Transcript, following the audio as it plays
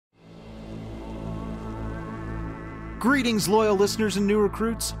Greetings, loyal listeners and new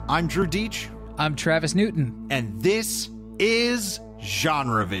recruits. I'm Drew Deach. I'm Travis Newton. And this is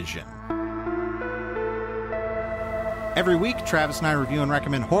Genre Vision. Every week, Travis and I review and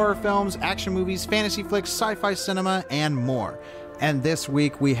recommend horror films, action movies, fantasy flicks, sci-fi cinema, and more. And this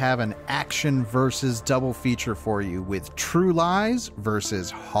week, we have an action versus double feature for you with True Lies versus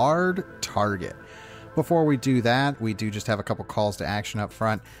Hard Target. Before we do that, we do just have a couple calls to action up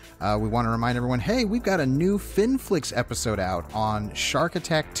front. We want to remind everyone, hey, we've got a new FinFlix episode out on Shark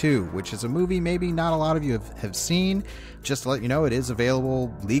Attack 2, which is a movie maybe not a lot of you have seen. Just to let you know, it is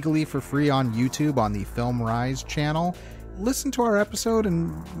available legally for free on YouTube on the Film Rise channel. Listen to our episode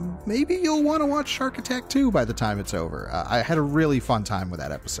and maybe you'll want to watch Shark Attack 2 by the time it's over. I had a really fun time with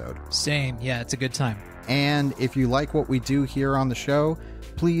that episode. Same. Yeah, it's a good time. And if you like what we do here on the show,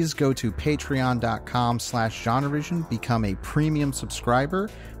 please go to patreon.com/genrevision, become a premium subscriber.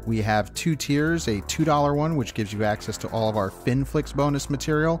 We have two tiers, a $2 one, which gives you access to all of our FinFlix bonus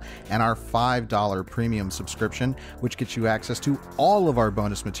material, and our $5 premium subscription, which gets you access to all of our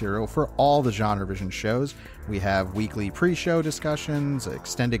bonus material for all the Genre Vision shows. We have weekly pre-show discussions,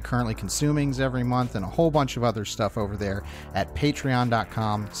 extended currently consumings every month, and a whole bunch of other stuff over there at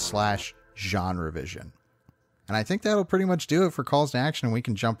patreon.com/genrevision. And I think that'll pretty much do it for calls to action, and we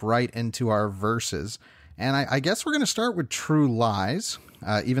can jump right into our verses. And I guess we're going to start with True Lies,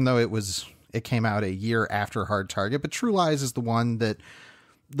 even though it came out a year after Hard Target. But True Lies is the one that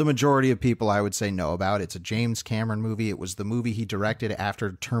the majority of people, I would say, know about. It's a James Cameron movie. It was the movie he directed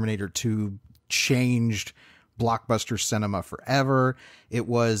after Terminator 2 changed blockbuster cinema forever. It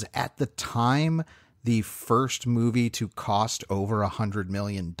was, at the time, the first movie to cost over $100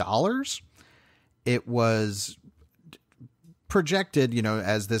 million. It was projected,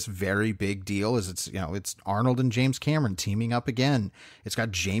 as this very big deal, as it's Arnold and James Cameron teaming up again. It's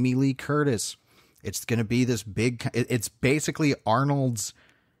got Jamie Lee Curtis. It's going to be this big, it's basically Arnold's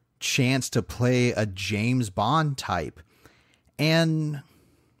chance to play a James Bond type. And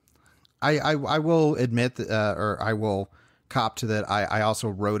I will admit that, or I will cop to that. I also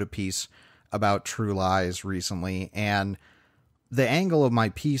wrote a piece about True Lies recently, and the angle of my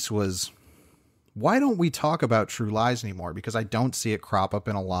piece was, why don't we talk about True Lies anymore? Because I don't see it crop up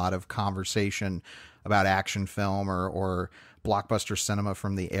in a lot of conversation about action film or blockbuster cinema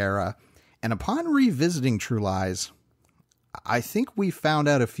from the era. And upon revisiting True Lies, I think we found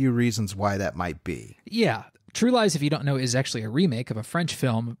out a few reasons why that might be. Yeah. True Lies, if you don't know, is actually a remake of a French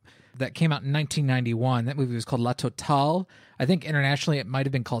film that came out in 1991. That movie was called La Totale. I think internationally it might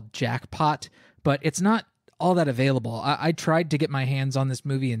have been called Jackpot, but it's not all that available. I tried to get my hands on this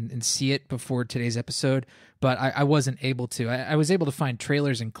movie and see it before today's episode, but I wasn't able to. I was able to find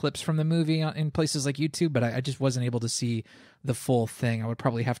trailers and clips from the movie in places like YouTube, but I just wasn't able to see the full thing. I would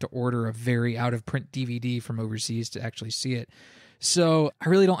probably have to order a very out-of-print DVD from overseas to actually see it. So I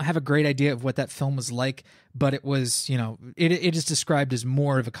really don't have a great idea of what that film was like, but it was, it is described as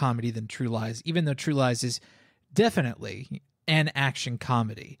more of a comedy than True Lies, even though True Lies is definitely an action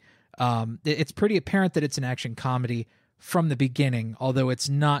comedy. It's pretty apparent that it's an action comedy from the beginning, although it's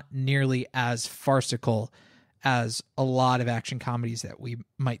not nearly as farcical as a lot of action comedies that we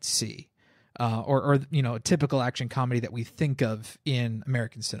might see, or a typical action comedy that we think of in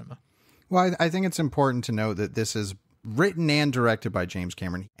American cinema. Well, I think it's important to note that this is written and directed by James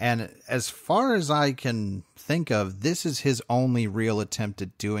Cameron. And as far as I can think of, this is his only real attempt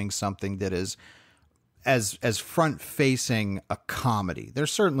at doing something that is as front-facing a comedy.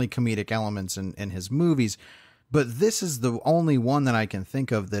 There's certainly comedic elements in his movies, but this is the only one that I can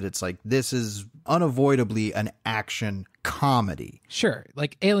think of that it's like, this is unavoidably an action comedy. Sure.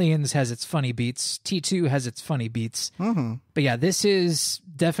 Like Aliens has its funny beats. T2 has its funny beats. Mm-hmm. But yeah, this is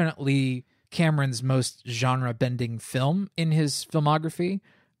definitely Cameron's most genre-bending film in his filmography.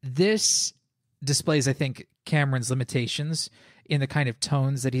 This displays, I think, Cameron's limitations in the kind of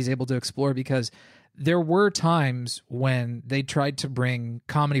tones that he's able to explore, because there were times when they tried to bring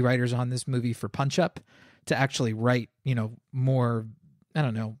comedy writers on this movie for Punch Up to actually write, more,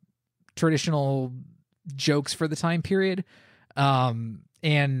 traditional jokes for the time period.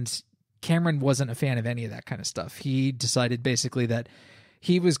 And Cameron wasn't a fan of any of that kind of stuff. He decided basically that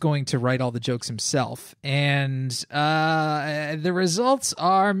he was going to write all the jokes himself. And the results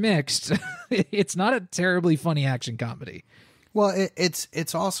are mixed. It's not a terribly funny action comedy. Well,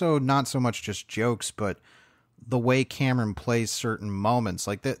 it's also not so much just jokes, but the way Cameron plays certain moments.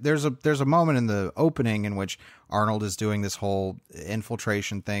 Like there's a moment in the opening in which Arnold is doing this whole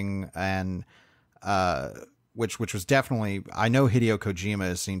infiltration thing, and which was definitely, I know Hideo Kojima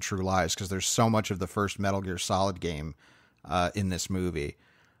has seen True Lies because there's so much of the first Metal Gear Solid game in this movie.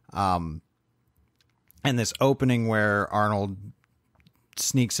 And this opening where Arnold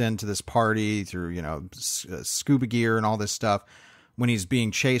sneaks into this party through, you know, scuba gear and all this stuff. When he's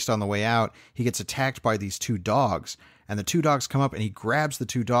being chased on the way out, he gets attacked by these two dogs. And the two dogs come up and he grabs the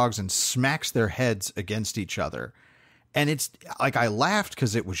two dogs and smacks their heads against each other. And it's like, I laughed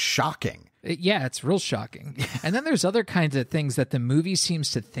because it was shocking. Yeah, it's real shocking. And then there's other kinds of things that the movie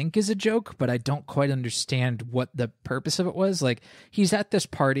seems to think is a joke, but I don't quite understand what the purpose of it was. Like, he's at this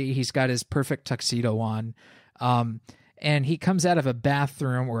party, he's got his perfect tuxedo on, and he comes out of a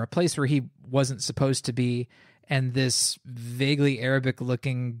bathroom or a place where he wasn't supposed to be, and this vaguely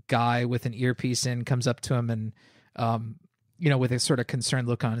Arabic-looking guy with an earpiece in comes up to him and, you know, with a sort of concerned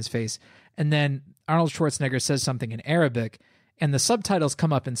look on his face. And then Arnold Schwarzenegger says something in Arabic, and the subtitles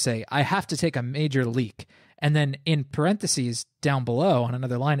come up and say, "I have to take a major leak." And then in parentheses down below on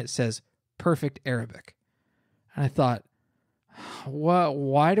another line, it says, "Perfect Arabic." And I thought,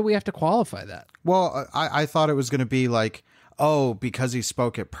 why do we have to qualify that? Well, I thought it was going to be like, oh, because he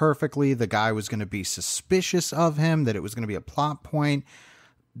spoke it perfectly, the guy was going to be suspicious of him, that it was going to be a plot point.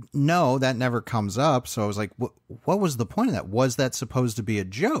 No, that never comes up. So I was like, what was the point of that? Was that supposed to be a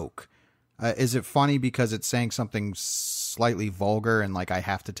joke? Is it funny because it's saying something slightly vulgar and like I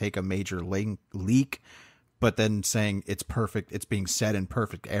have to take a major leak, but then saying it's perfect, it's being said in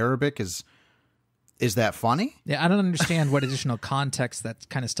perfect Arabic is that funny? Yeah, I don't understand what additional context that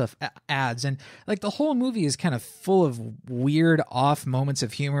kind of stuff adds. And like the whole movie is kind of full of weird off moments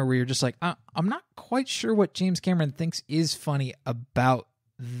of humor where you're just like, I'm not quite sure what James Cameron thinks is funny about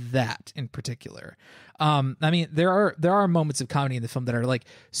that in particular. I mean, there are moments of comedy in the film that are like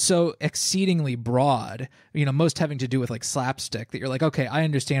so exceedingly broad, you know, most having to do with like slapstick, that you're like, okay, I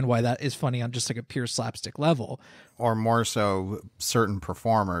understand why that is funny on just like a pure slapstick level. Or more so certain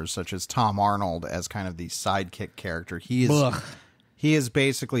performers such as Tom Arnold as kind of the sidekick character. He is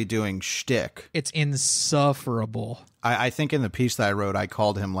basically doing shtick. It's insufferable. I think in the piece that I wrote, I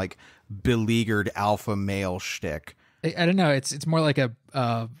called him like beleaguered alpha male shtick. I don't know. It's more like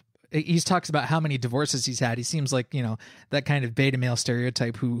he talks about how many divorces he's had. He seems like, you know, that kind of beta male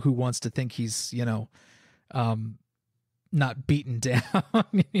stereotype who wants to think he's, you know, not beaten down.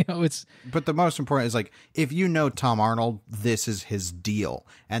 You know, but the most important is like, if you know Tom Arnold, this is his deal.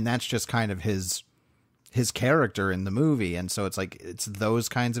 And that's just kind of his character in the movie. And so it's like, it's those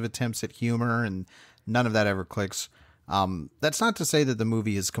kinds of attempts at humor, and none of that ever clicks. That's not to say that the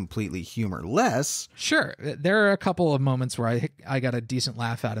movie is completely humorless. Sure. There are a couple of moments where I got a decent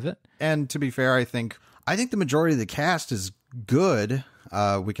laugh out of it. And to be fair, I think the majority of the cast is good.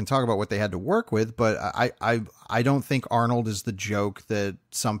 We can talk about what they had to work with, but I don't think Arnold is the joke that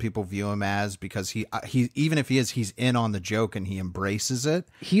some people view him as, because he even if he is, he's in on the joke and he embraces it.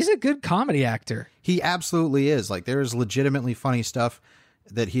 He's a good comedy actor. He absolutely is. Like, there's legitimately funny stuff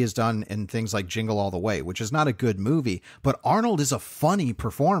that he has done in things like Jingle All the Way, which is not a good movie, but Arnold is a funny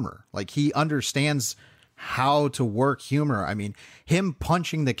performer. Like, he understands how to work humor. I mean, him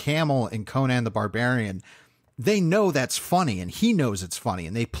punching the camel in Conan the Barbarian, they know that's funny, and he knows it's funny,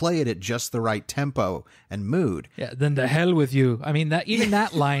 and they play it at just the right tempo and mood. Yeah, then the hell with you. I mean,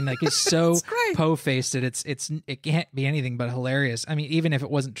 that line like is so po-faced that it can't be anything but hilarious. I mean, even if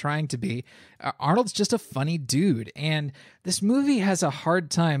it wasn't trying to be, Arnold's just a funny dude, and this movie has a hard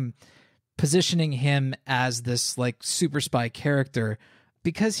time positioning him as this like super spy character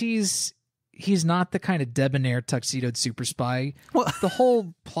because he's not the kind of debonair tuxedoed super spy. Well, the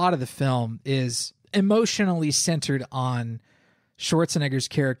whole plot of the film is emotionally centered on Schwarzenegger's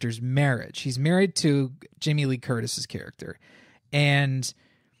character's marriage. He's married to Jamie Lee Curtis's character. And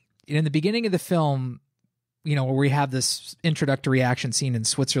in the beginning of the film, you know, where we have this introductory action scene in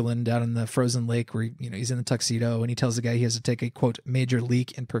Switzerland out in the frozen lake where, you know, he's in the tuxedo and he tells the guy he has to take a, quote, major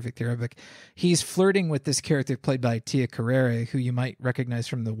leak in perfect Arabic. He's flirting with this character played by Tia Carrere, who you might recognize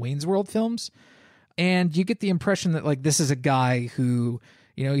from the Wayne's World films. And you get the impression that, like, this is a guy who,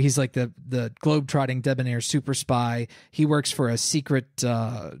 you know, he's like the globe-trotting debonair super spy. He works for a secret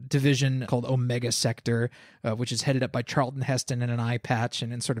division called Omega Sector, which is headed up by Charlton Heston in an eye patch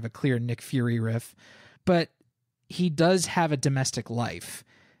and in sort of a clear Nick Fury riff. But he does have a domestic life,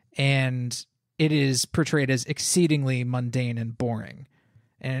 and it is portrayed as exceedingly mundane and boring.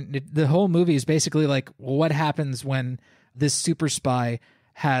 And the whole movie is basically like, well, what happens when this super spy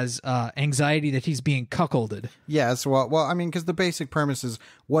has anxiety that he's being cuckolded? Yes, well, I mean, because the basic premise is,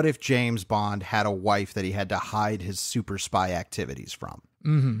 what if James Bond had a wife that he had to hide his super spy activities from?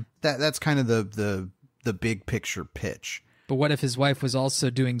 Mm-hmm. That's kind of the big picture pitch. But what if his wife was also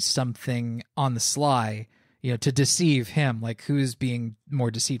doing something on the sly, you know, to deceive him? Like, who's being more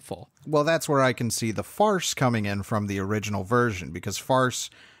deceitful? Well, that's where I can see the farce coming in from the original version, because farce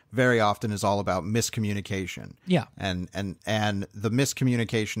very often is all about miscommunication. Yeah. And the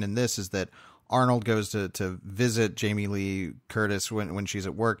miscommunication in this is that Arnold goes to visit Jamie Lee Curtis when she's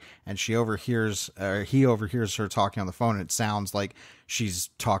at work, and he overhears her talking on the phone, and it sounds like she's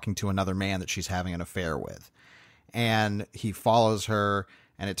talking to another man that she's having an affair with. And he follows her,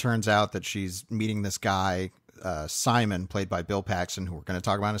 and it turns out that she's meeting this guy, Simon, played by Bill Paxton, who we're going to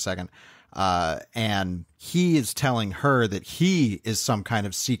talk about in a second. And he is telling her that he is some kind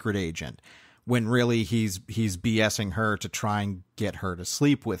of secret agent, when really he's BSing her to try and get her to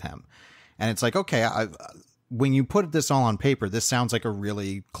sleep with him. And it's like, okay, when you put this all on paper, this sounds like a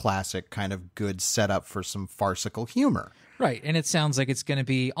really classic kind of good setup for some farcical humor. Right. And it sounds like it's going to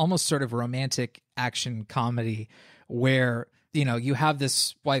be almost sort of romantic action comedy where, you know, you have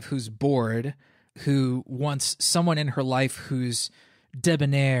this wife who's bored, who wants someone in her life who's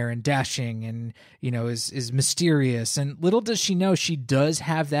debonair and dashing and, you know, is mysterious. And little does she know she does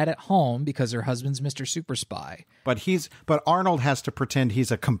have that at home because her husband's Mr. Super Spy. But Arnold has to pretend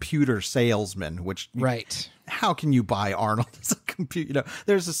he's a computer salesman, which right. How can you buy Arnold as a computer? You know,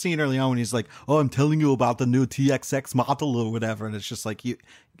 there's a scene early on when he's like, "Oh, I'm telling you about the new TXX model or whatever," and it's just like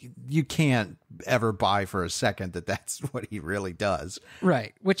you can't ever buy for a second that that's what he really does.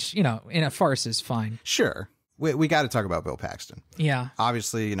 Right. Which, you know, in a farce is fine. Sure. We got to talk about Bill Paxton. Yeah.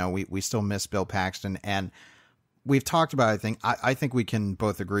 Obviously, you know, we still miss Bill Paxton, and we've talked about, I think we can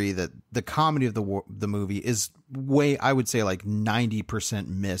both agree that the comedy of the movie is I would say like 90%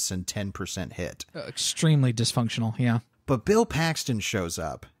 miss and 10% hit. Extremely dysfunctional, yeah. But Bill Paxton shows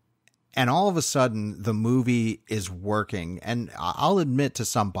up, and all of a sudden the movie is working. And I'll admit to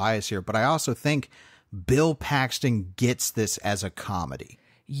some bias here, but I also think Bill Paxton gets this as a comedy.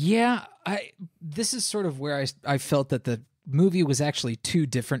 Yeah, this is sort of where I felt that the movie was actually two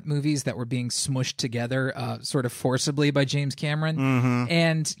different movies that were being smushed together sort of forcibly by James Cameron. Mm-hmm.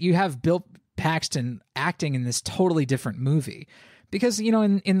 And you have Bill Paxton acting in this totally different movie. Because, you know,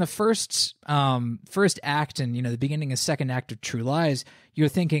 in the first act and, you know, the beginning and second act of True Lies, you're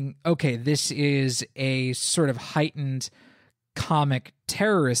thinking, okay, this is a sort of heightened comic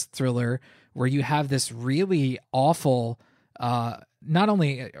terrorist thriller where you have this really awful not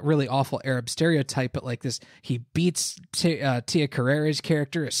only a really awful Arab stereotype, but like this, he beats Tia Carrere's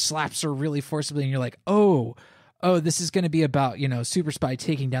character, slaps her really forcibly, and you're like, oh, this is going to be about, you know, Super Spy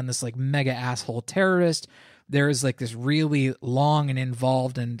taking down this like mega asshole terrorist. There is like this really long and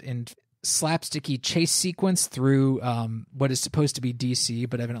involved and slapsticky chase sequence through what is supposed to be DC,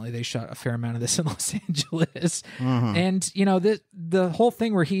 but evidently they shot a fair amount of this in Los Angeles. Mm-hmm. And, you know, the whole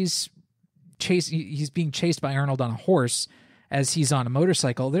thing where he's being chased by Arnold on a horse as he's on a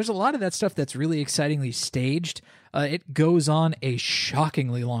motorcycle. There's a lot of that stuff that's really excitingly staged. It goes on a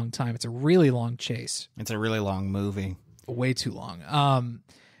shockingly long time. It's a really long chase. It's a really long movie. Way too long.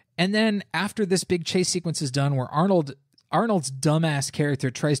 And then after this big chase sequence is done where Arnold's dumbass character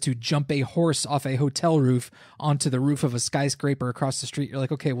tries to jump a horse off a hotel roof onto the roof of a skyscraper across the street. You're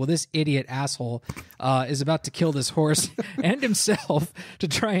like, okay, well, this idiot asshole is about to kill this horse and himself to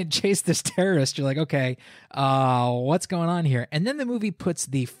try and chase this terrorist. You're like, okay, what's going on here? And then the movie puts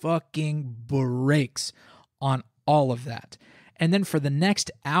the fucking brakes on all of that. And then for the next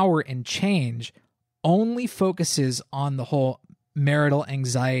hour and change, only focuses on the whole marital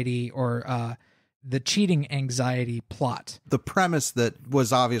anxiety or the cheating anxiety plot. The premise that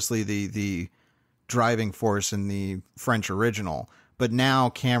was obviously the driving force in the French original, but now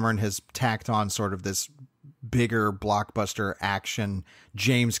Cameron has tacked on sort of this bigger blockbuster action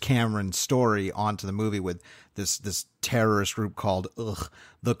James Cameron story onto the movie with this terrorist group called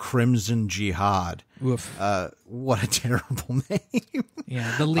the Crimson Jihad. Oof. What a terrible name.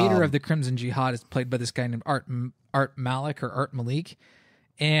 Yeah, the leader of the Crimson Jihad is played by this guy named Art Malik.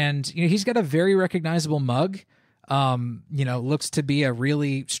 And, you know, he's got a very recognizable mug, you know, looks to be a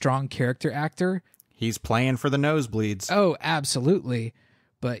really strong character actor. He's playing for the nosebleeds. Oh, absolutely.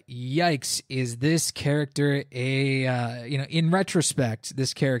 But yikes, is this character you know, in retrospect,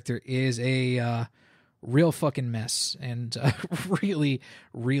 this character is a real fucking mess and really,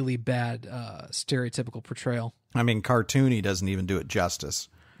 really bad stereotypical portrayal. I mean, cartoony doesn't even do it justice.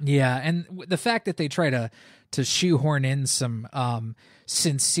 Yeah, and the fact that they try to shoehorn in some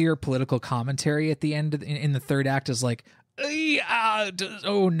sincere political commentary at the end in the third act is like,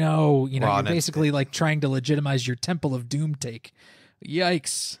 oh no, you know, well, you're basically like trying to legitimize your Temple of Doom take.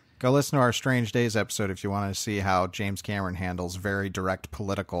 Yikes. Go listen to our Strange Days episode if you want to see how James Cameron handles very direct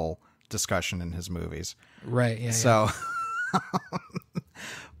political discussion in his movies. Right, yeah. So,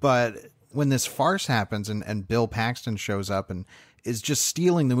 but when this farce happens and Bill Paxton shows up, and is just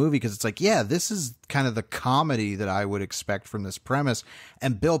stealing the movie, because it's like, yeah, this is kind of the comedy that I would expect from this premise.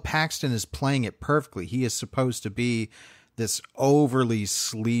 And Bill Paxton is playing it perfectly. He is supposed to be this overly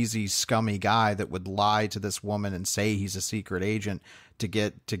sleazy, scummy guy that would lie to this woman and say he's a secret agent to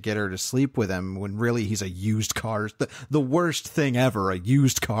get her to sleep with him, when really he's a used car, the worst thing ever, a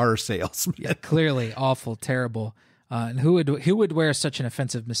used car salesman. Yeah, clearly awful, terrible. And who would wear such an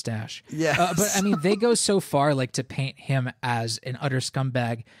offensive mustache? Yeah, but I mean, they go so far, like, to paint him as an utter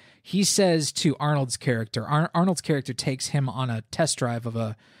scumbag. He says to Arnold's character, Arnold's character takes him on a test drive of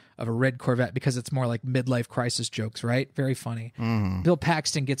a red Corvette, because it's more like midlife crisis jokes, right? Very funny. Bill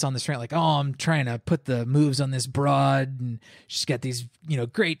Paxton gets on this rant like, oh, I'm trying to put the moves on this broad, and she's got these,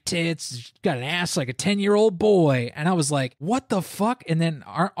 great tits. She's got an ass like a 10-year-old boy. And I was like, what the fuck? And then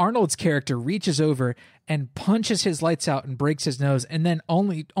Arnold's character reaches over and punches his lights out and breaks his nose, and then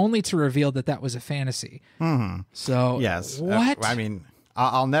only to reveal that was a fantasy. So yes, what? I mean,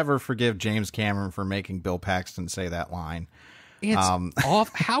 I'll never forgive James Cameron for making Bill Paxton say that line. It's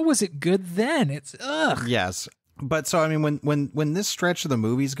off. How was it good then? It's ugh. Yes. But so, I mean, when this stretch of the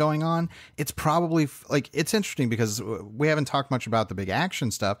movie's going on, it's probably like, it's interesting because we haven't talked much about the big action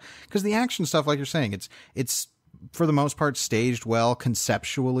stuff, because the action stuff, like you're saying, it's for the most part staged well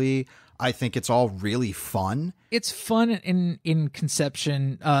conceptually. I think it's all really fun. It's fun in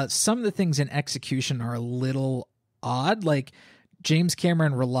conception. Some of the things in execution are a little odd. Like, James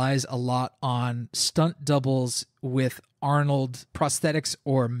Cameron relies a lot on stunt doubles with Arnold prosthetics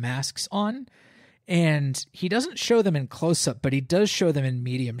or masks on, and he doesn't show them in close-up, but he does show them in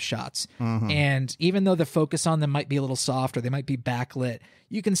medium shots. And even though the focus on them might be a little soft, or they might be backlit,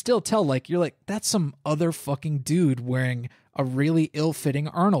 you can still tell, like, you're like, that's some other fucking dude wearing a really ill-fitting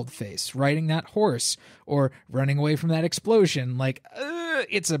Arnold face, riding that horse, or running away from that explosion. Like,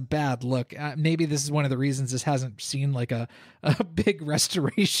 it's a bad look. Maybe this is one of the reasons this hasn't seen like a big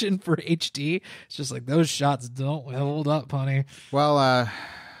restoration for HD. It's just like, those shots don't hold up, honey. Well,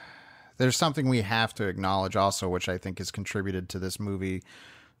 there's something we have to acknowledge also, which I think has contributed to this movie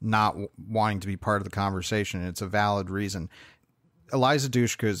not wanting to be part of the conversation. And it's a valid reason. Eliza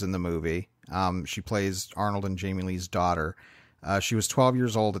Dushku is in the movie. She plays Arnold and Jamie Lee's daughter. She was 12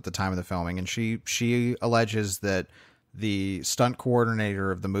 years old at the time of the filming, and she alleges that the stunt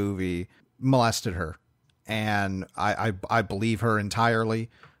coordinator of the movie molested her. And I believe her entirely.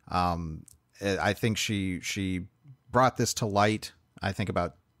 I think she brought this to light, I think,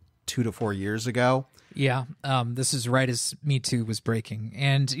 about 2 to 4 years ago. Yeah. This is right as Me Too was breaking.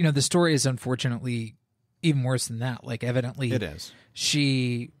 And, the story is unfortunately even worse than that. Like, evidently it is.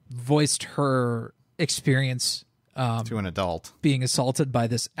 She voiced her experience to an adult being assaulted by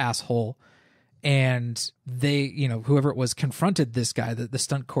this asshole. And they, whoever it was, confronted this guy, the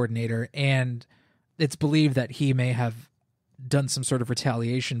stunt coordinator, and it's believed that he may have done some sort of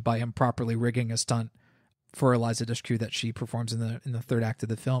retaliation by improperly rigging a stunt for Eliza Dushku that she performs in the third act of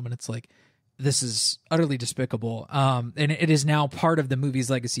the film. And it's like, this is utterly despicable. And it is now part of the movie's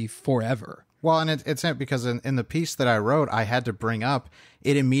legacy forever. Well, and it's because in the piece that I wrote, I had to bring up,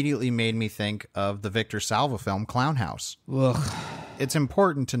 it immediately made me think of the Victor Salva film Clown House. Ugh. It's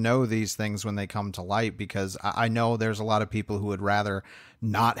important to know these things when they come to light, because I know there's a lot of people who would rather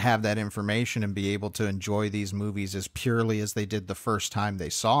not have that information and be able to enjoy these movies as purely as they did the first time they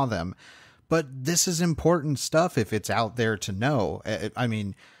saw them. But this is important stuff if it's out there to know. I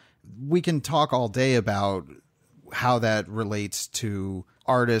mean, we can talk all day about how that relates to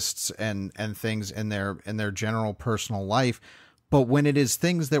artists and things in their general personal life. But when it is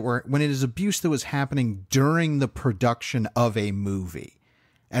when it is abuse that was happening during the production of a movie,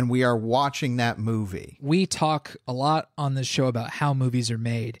 and we are watching that movie. We talk a lot on this show about how movies are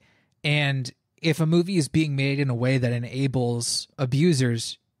made. And if a movie is being made in a way that enables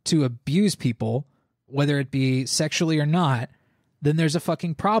abusers to abuse people, whether it be sexually or not, then there's a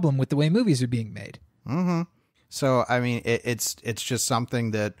fucking problem with the way movies are being made. Mm-hmm. So, I mean, it's just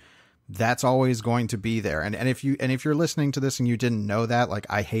something that's always going to be there. And if you're listening to this and you didn't know that, like,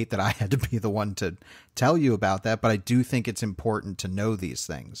 I hate that I had to be the one to tell you about that, but I do think it's important to know these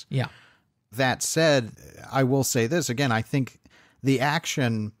things. Yeah. That said, I will say this again. I think the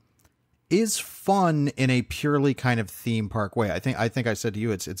action is fun in a purely kind of theme park way. I think I said to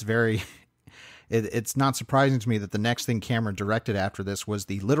you, it's very, it's not surprising to me that the next thing Cameron directed after this was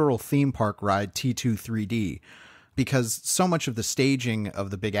the literal theme park ride T2 3D, because so much of the staging of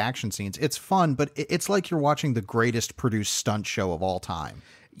the big action scenes, it's fun, but it's like you're watching the greatest produced stunt show of all time.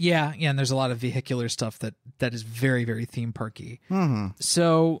 Yeah. And there's a lot of vehicular stuff that is very, very theme parky. Mm-hmm.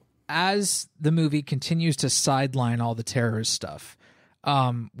 So as the movie continues to sideline all the terrorist stuff,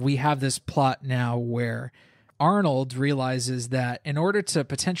 we have this plot now where Arnold realizes that in order to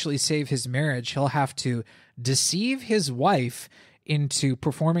potentially save his marriage, he'll have to deceive his wife into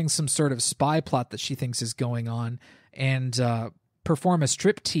performing some sort of spy plot that she thinks is going on, and perform a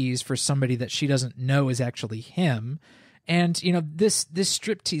striptease for somebody that she doesn't know is actually him. And, this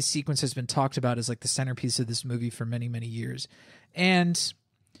striptease sequence has been talked about as like the centerpiece of this movie for many, many years. And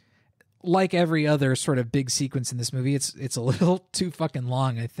like every other sort of big sequence in this movie, it's a little too fucking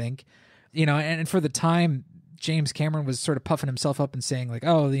long, I think. And for the time, James Cameron was sort of puffing himself up and saying like,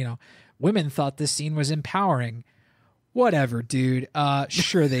 oh, women thought this scene was empowering. Whatever, dude.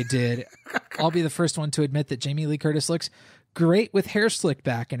 Sure they did. I'll be the first one to admit that Jamie Lee Curtis looks great with hair slicked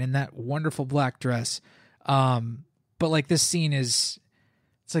back and in that wonderful black dress. But like this scene it's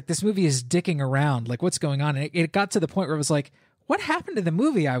like this movie is dicking around. Like what's going on? And it got to the point where it was like, what happened to the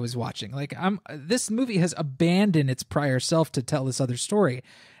movie I was watching? Like this movie has abandoned its prior self to tell this other story.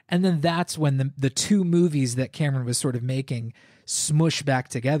 And then that's when the two movies that Cameron was sort of making smush back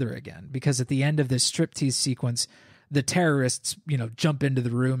together again. Because at the end of this striptease sequence, the terrorists, jump into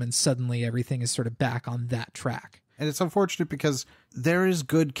the room and suddenly everything is sort of back on that track. And it's unfortunate because there is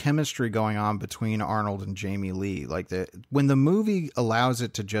good chemistry going on between Arnold and Jamie Lee. Like when the movie allows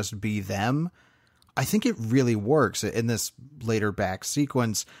it to just be them, I think it really works. In this later back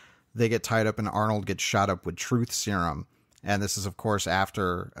sequence, they get tied up and Arnold gets shot up with truth serum. And this is, of course,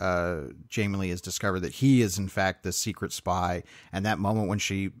 after Jamie Lee has discovered that he is, in fact, the secret spy. And that moment when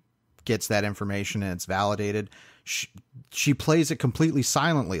she gets that information and it's validated, she plays it completely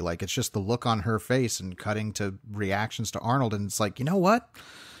silently. Like it's just the look on her face and cutting to reactions to Arnold. And it's like, you know what?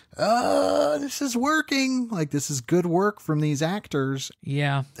 This is working. Like this is good work from these actors.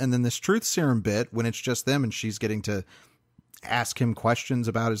 Yeah. And then this truth serum bit when it's just them and she's getting to ask him questions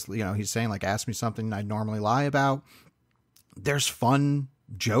about his, he's saying like, ask me something I'd normally lie about. There's fun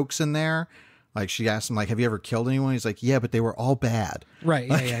jokes in there. Like she asked him like, have you ever killed anyone? He's like, yeah, but they were all bad. Right.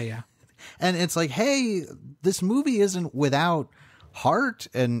 Yeah. And it's like, hey, this movie isn't without heart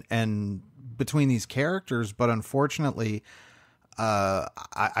and between these characters, but unfortunately,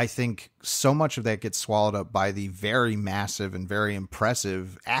 I think so much of that gets swallowed up by the very massive and very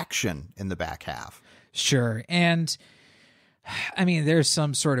impressive action in the back half. Sure. And I mean, there's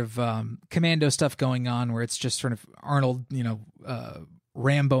some sort of commando stuff going on where it's just sort of Arnold,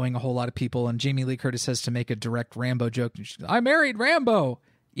 Ramboing a whole lot of people, and Jamie Lee Curtis has to make a direct Rambo joke. I married Rambo.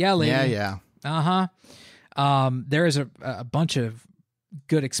 Yeah, lady. Yeah. There is a bunch of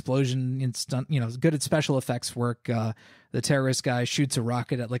good explosion and stunt, good at special effects work. The terrorist guy shoots a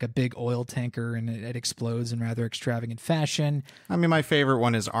rocket at like a big oil tanker and it explodes in rather extravagant fashion. I mean, my favorite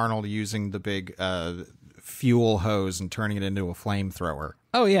one is Arnold using the big fuel hose and turning it into a flamethrower.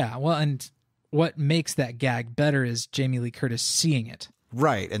 Oh, yeah. Well, and what makes that gag better is Jamie Lee Curtis seeing it.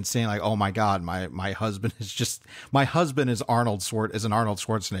 Right, and saying like, "Oh my God, my husband is an Arnold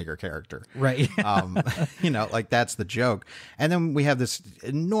Schwarzenegger character." Right. Like that's the joke. And then we have this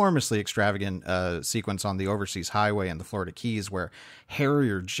enormously extravagant sequence on the overseas highway in the Florida Keys where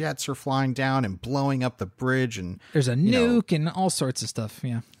Harrier jets are flying down and blowing up the bridge, and there's a nuke and all sorts of stuff.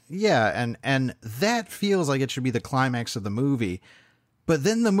 Yeah. Yeah, and that feels like it should be the climax of the movie. But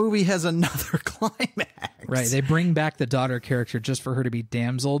then the movie has another climax. Right. They bring back the daughter character just for her to be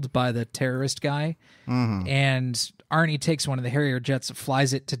damseled by the terrorist guy. Mm-hmm. And Arnie takes one of the Harrier jets,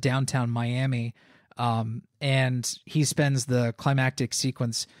 flies it to downtown Miami, and he spends the climactic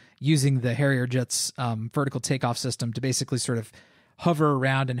sequence using the Harrier jet's vertical takeoff system to basically sort of hover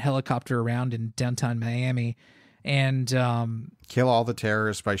around and helicopter around in downtown Miami and kill all the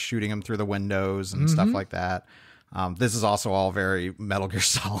terrorists by shooting them through the windows and stuff like that. This is also all very Metal Gear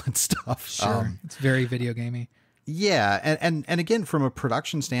Solid stuff. Sure, it's very video gamey. Yeah, and again, from a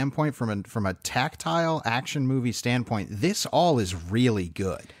production standpoint, from a tactile action movie standpoint, this all is really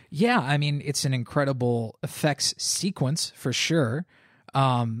good. Yeah, I mean, it's an incredible effects sequence for sure.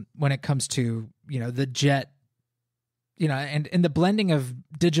 When it comes to the jet, and the blending of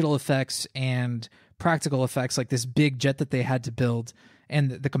digital effects and practical effects, like this big jet that they had to build. And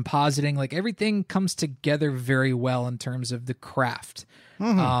the compositing, like everything comes together very well in terms of the craft.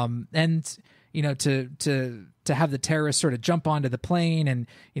 Mm-hmm. And to have the terrorists sort of jump onto the plane and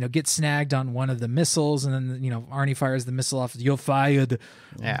get snagged on one of the missiles, and then Arnie fires the missile off. You're fired.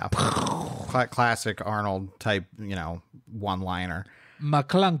 Yeah, classic Arnold type one-liner.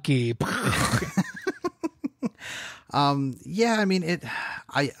 McClunky. Yeah, I mean it.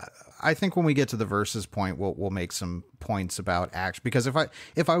 I think when we get to the versus point, we'll make some points about action, because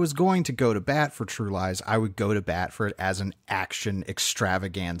if I was going to go to bat for True Lies, I would go to bat for it as an action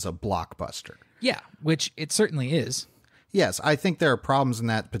extravaganza blockbuster. Yeah, which it certainly is. Yes, I think there are problems in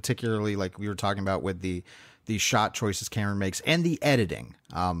that, particularly like we were talking about with the the shot choices Cameron makes and the editing.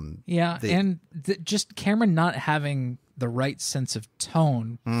 Just Cameron not having the right sense of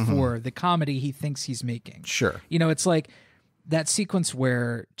tone for the comedy he thinks he's making. Sure. It's like that sequence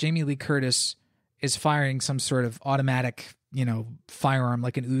where Jamie Lee Curtis is firing some sort of automatic, firearm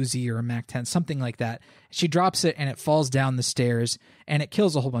like an Uzi or a MAC-10, something like that. She drops it and it falls down the stairs and it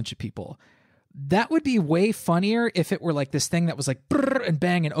kills a whole bunch of people. That would be way funnier if it were like this thing that was like brrr and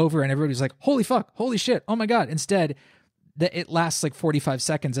bang and over and everybody's like, holy fuck, holy shit, oh my God. Instead, that it lasts like 45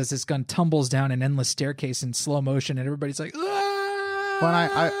 seconds as this gun tumbles down an endless staircase in slow motion and everybody's like,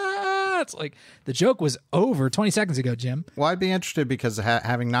 it's like the joke was over 20 seconds ago, Jim. Well, I'd be interested because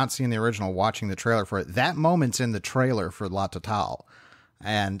having not seen the original, watching the trailer for it, that moment's in the trailer for La Totale.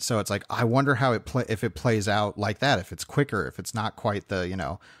 And so it's like, I wonder how if it plays out like that, if it's quicker, if it's not quite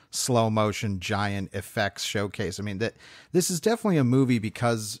the, slow motion giant effects showcase. I mean, this is definitely a movie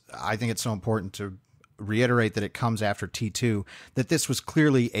because I think it's so important to reiterate that it comes after T2, that this was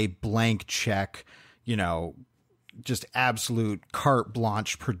clearly a blank check, just absolute carte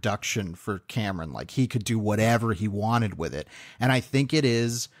blanche production for Cameron. Like he could do whatever he wanted with it. And I think it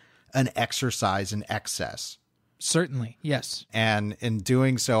is an exercise in excess. Certainly, yes. And in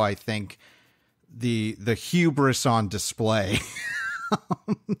doing so, I think the hubris on display,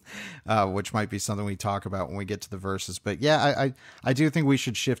 which might be something we talk about when we get to the verses. But yeah, I do think we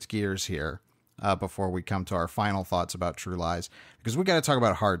should shift gears here before we come to our final thoughts about True Lies, because we got to talk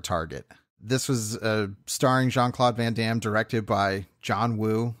about Hard Target. This was starring Jean-Claude Van Damme, directed by John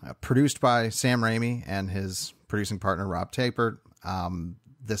Woo, produced by Sam Raimi and his producing partner, Rob Tapert.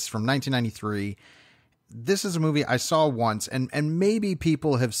 This from 1993. This is a movie I saw once, and maybe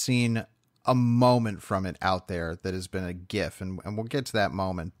people have seen a moment from it out there that has been a GIF, and we'll get to that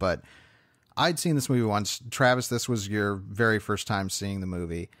moment. But I'd seen this movie once. Travis, this was your very first time seeing the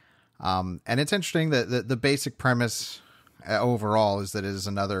movie. And it's interesting that the basic premise overall is that it is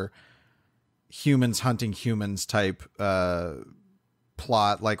another humans hunting humans type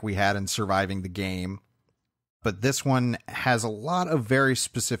plot like we had in Surviving the Game. But this one has a lot of very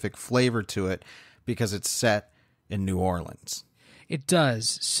specific flavor to it, because it's set in New Orleans. It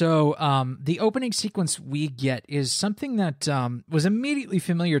does. So the opening sequence we get is something that was immediately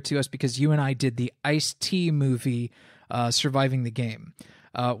familiar to us because you and I did the Ice-T movie, Surviving the Game.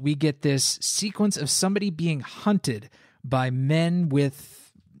 We get this sequence of somebody being hunted by men with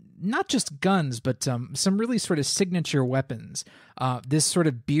not just guns, but some really sort of signature weapons. This sort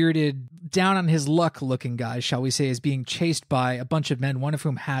of bearded, down on his luck looking guy, shall we say, is being chased by a bunch of men, one of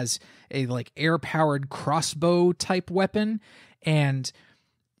whom has a like air-powered crossbow type weapon. And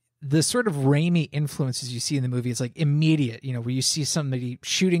the sort of Raimi influences you see in the movie is like immediate, where you see somebody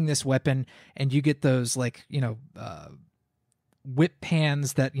shooting this weapon and you get those like, whip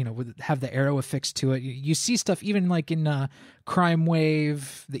pans that have the arrow affixed to it. You see stuff even like in Crime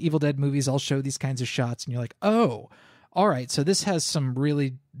Wave, the Evil Dead movies all show these kinds of shots, and you're like, oh, all right, so this has some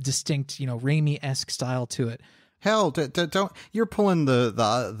really distinct Raimi-esque style to it. Hell, don't you're pulling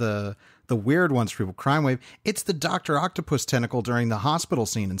the weird ones for people. Crime Wave, it's the Dr. Octopus tentacle during the hospital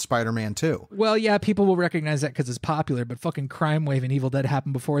scene in Spider-Man 2. Well, yeah, people will recognize that because it's popular, but fucking Crime Wave and Evil Dead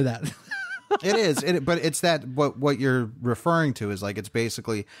happened before that. It is, but it's that what you're referring to is like it's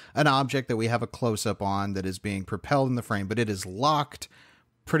basically an object that we have a close-up on that is being propelled in the frame, but it is locked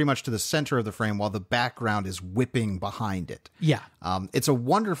pretty much to the center of the frame while the background is whipping behind it. Yeah. It's a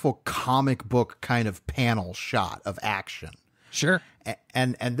wonderful comic book kind of panel shot of action. Sure.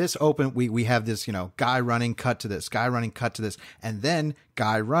 And this open, we have this, guy running, cut to this, guy running, cut to this, and then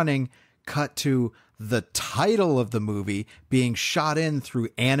guy running, cut to the title of the movie being shot in through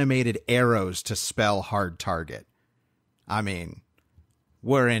animated arrows to spell Hard Target. I mean,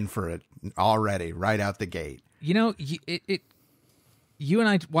 we're in for it already, right out the gate. You and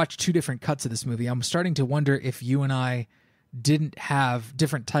I watched two different cuts of this movie. I'm starting to wonder if you and I didn't have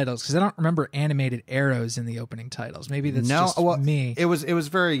different titles, because I don't remember animated arrows in the opening titles. Maybe that's me. It was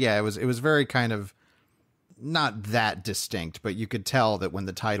very kind of not that distinct, but you could tell that when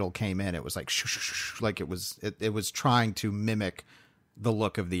the title came in, it was like like it was trying to mimic the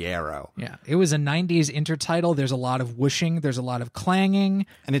look of the arrow. Yeah, it was a 90s intertitle. There's a lot of whooshing, there's a lot of clanging,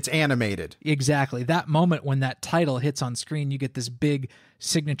 and it's animated. Exactly. That moment when that title hits on screen, you get this big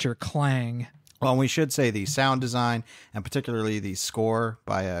signature clang. Well, and we should say the sound design and particularly the score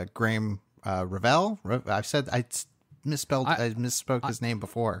by Graham Revell. I misspoke his name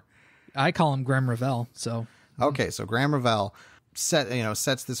before. I call him Graham Revell. So okay, so Graham Revell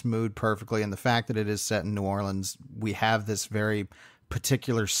sets this mood perfectly, and the fact that it is set in New Orleans, we have this very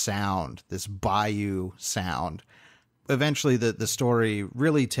particular sound, this bayou sound. Eventually, the story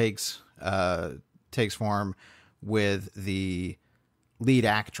really takes takes form with the lead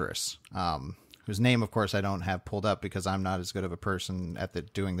actress, whose name, of course, I don't have pulled up because I'm not as good of a person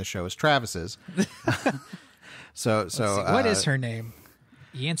at doing the show as Travis is. So what is her name?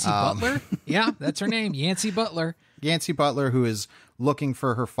 Yancey Butler? Yeah, that's her name, Yancey Butler. Yancey Butler, who is looking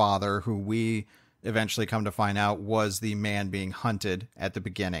for her father, who we eventually come to find out was the man being hunted at the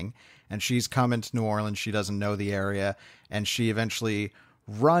beginning. And she's coming to New Orleans. She doesn't know the area. And she eventually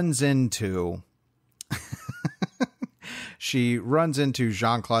runs into...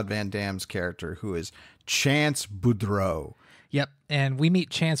 Jean-Claude Van Damme's character, who is Chance Boudreau. Yep, and we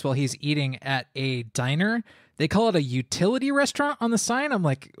meet Chance while he's eating at a diner. They call it a utility restaurant on the sign. I'm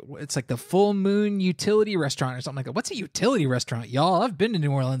like, it's like the Full Moon Utility Restaurant or something like that. What's a utility restaurant, y'all? I've been to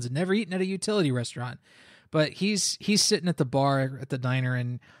New Orleans and never eaten at a utility restaurant. But he's sitting at the bar at the diner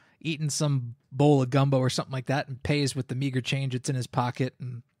and eating some bowl of gumbo or something like that and pays with the meager change that's in his pocket.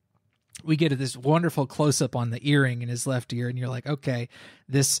 And we get this wonderful close-up on the earring in his left ear, and you're like, okay,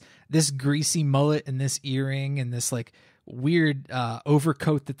 this greasy mullet and this earring and this like weird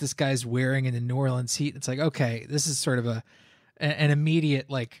overcoat that this guy's wearing in the New Orleans heat. It's like, okay, this is sort of an immediate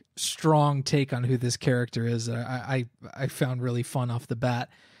like strong take on who this character is. I found really fun off the bat,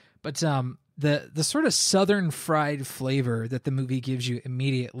 but the sort of southern fried flavor that the movie gives you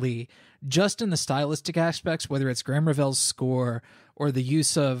immediately, just in the stylistic aspects, whether it's Graham Revell's score or the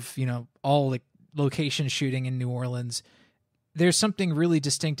use of, all like location shooting in New Orleans, there's something really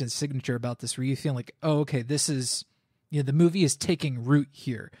distinct and signature about this where you feel like, oh, okay, this is, the movie is taking root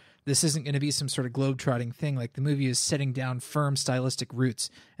here. This isn't going to be some sort of globetrotting thing. Like the movie is setting down firm stylistic roots,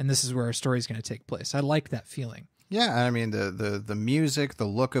 and this is where our story is going to take place. I like that feeling. Yeah, I mean, the music, the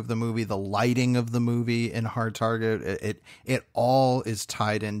look of the movie, the lighting of the movie in Hard Target, it all is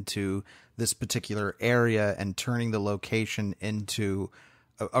tied into this particular area and turning the location into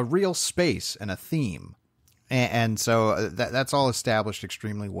a real space and a theme. And so that's all established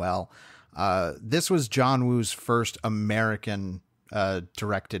extremely well. This was John Woo's first American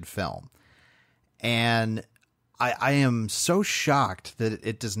directed film. And I am so shocked that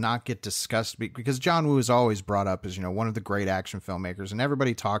it does not get discussed because John Woo is always brought up as, one of the great action filmmakers, and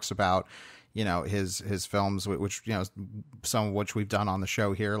everybody talks about, his films, which, some of which we've done on the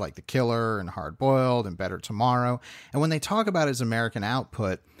show here, like The Killer and Hard Boiled and Better Tomorrow. And when they talk about his American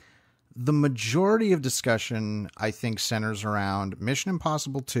output, the majority of discussion, I think, centers around Mission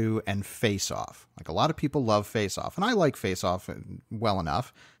Impossible 2 and Face Off. Like, a lot of people love Face Off, and I like Face Off well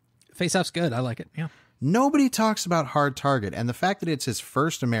enough. Face Off's good. I like it. Yeah. Nobody talks about Hard Target, and the fact that it's his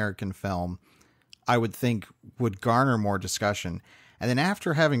first American film, I would think, would garner more discussion. And then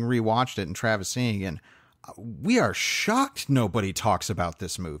after having rewatched it and Travis seeing again, we are shocked nobody talks about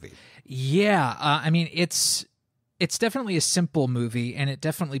this movie. Yeah, I mean, it's definitely a simple movie, and it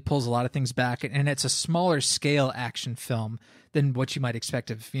definitely pulls a lot of things back, and it's a smaller scale action film than what you might expect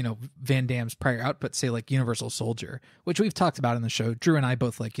of, Van Damme's prior output, say like Universal Soldier, which we've talked about in the show. Drew and I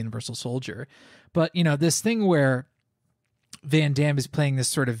both like Universal Soldier. But, this thing where Van Damme is playing this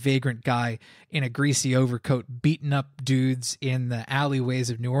sort of vagrant guy in a greasy overcoat, beating up dudes in the alleyways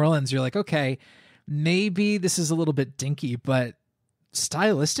of New Orleans, you're like, okay, maybe this is a little bit dinky, but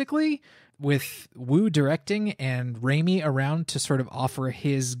stylistically, with Woo directing and Raimi around to sort of offer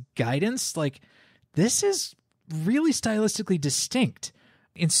his guidance, like this is really stylistically distinct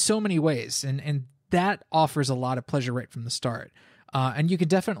in so many ways. And that offers a lot of pleasure right from the start. And you can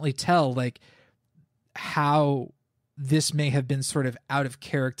definitely tell like how this may have been sort of out of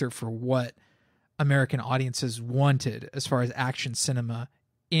character for what American audiences wanted as far as action cinema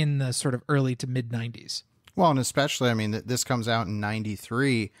in the sort of early to mid 90s. Well, and especially, I mean, this comes out in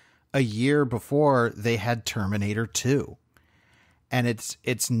 93, a year before they had Terminator 2. And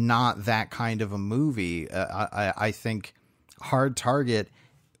it's not that kind of a movie. I think Hard Target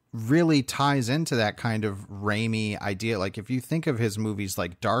really ties into that kind of Raimi idea. Like if you think of his movies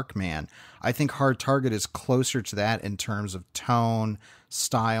like Darkman, I think Hard Target is closer to that in terms of tone,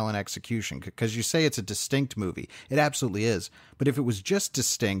 style, and execution. Because you say it's a distinct movie. It absolutely is. But if it was just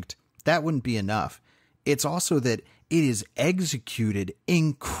distinct, that wouldn't be enough. It's also that it is executed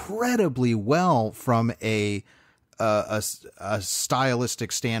incredibly well from a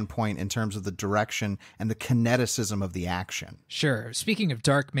stylistic standpoint in terms of the direction and the kineticism of the action. Sure. Speaking of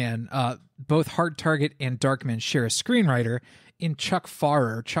Darkman, both Hard Target and Darkman share a screenwriter in Chuck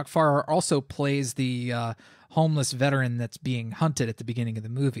Farrer. Chuck Farrer also plays the homeless veteran that's being hunted at the beginning of the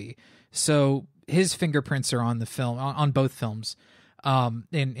movie. So his fingerprints are on the film, on both films,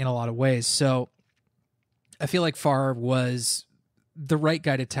 in a lot of ways. So I feel like Farrer was the right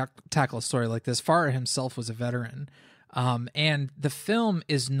guy to tackle a story like this. Farrer himself was a veteran. And the film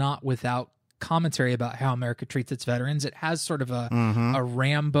is not without commentary about how America treats its veterans. It has sort of a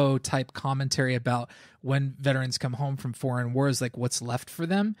Rambo type commentary about when veterans come home from foreign wars, like what's left for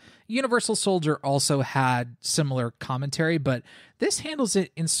them. Universal Soldier also had similar commentary, but this handles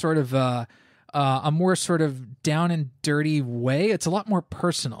it in sort of a more sort of down and dirty way. It's a lot more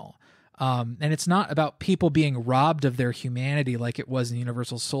personal. And it's not about people being robbed of their humanity like it was in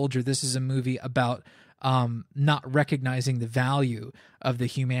Universal Soldier. This is a movie about not recognizing the value of the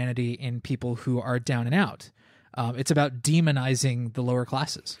humanity in people who are down and out. It's about demonizing the lower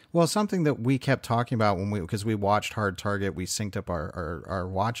classes. Well, something that we kept talking about because we watched Hard Target, we synced up our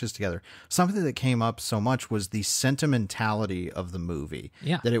watches together. Something that came up so much was the sentimentality of the movie.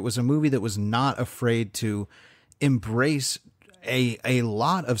 Yeah. That it was a movie that was not afraid to embrace a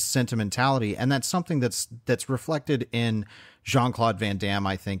lot of sentimentality, and that's something that's reflected in Jean-Claude Van Damme,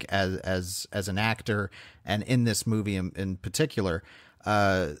 I think, as an actor, and in this movie in particular.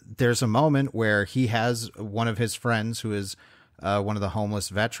 There's a moment where he has one of his friends who is one of the homeless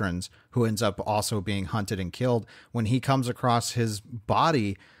veterans who ends up also being hunted and killed. When he comes across his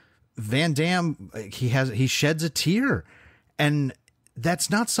body, Van Damme, he sheds a tear, and that's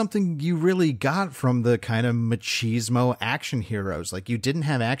not something you really got from the kind of machismo action heroes. Like, you didn't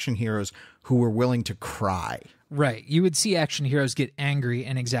have action heroes who were willing to cry. Right. You would see action heroes get angry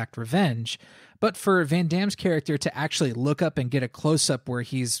and exact revenge. But for Van Damme's character to actually look up and get a close-up where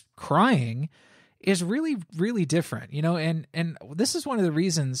he's crying is really, really different, you know? And this is one of the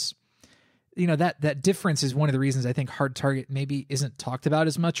reasons, you know, that difference is one of the reasons I think Hard Target maybe isn't talked about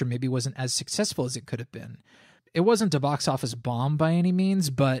as much, or maybe wasn't as successful as it could have been. It wasn't a box office bomb by any means,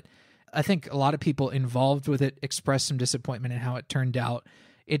 but I think a lot of people involved with it expressed some disappointment in how it turned out.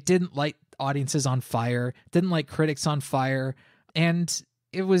 It didn't light audiences on fire, didn't light critics on fire, and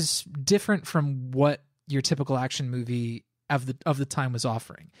it was different from what your typical action movie of the time was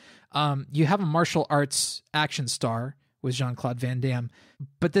offering. You have a martial arts action star with Jean-Claude Van Damme,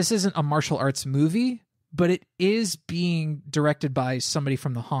 but this isn't a martial arts movie. But it is being directed by somebody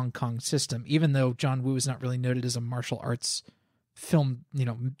from the Hong Kong system, even though John Woo is not really noted as a martial arts film, you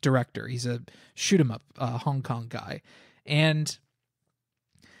know, director. He's a shoot 'em up Hong Kong guy. And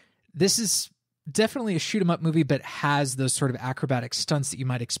this is definitely a shoot 'em up movie, but has those sort of acrobatic stunts that you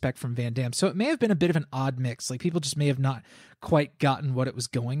might expect from Van Damme. So it may have been a bit of an odd mix. Like, people just may have not quite gotten what it was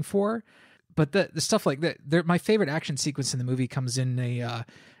going for. But the stuff like that, my favorite action sequence in the movie comes in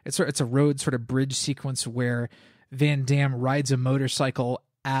it's a road sort of bridge sequence where Van Damme rides a motorcycle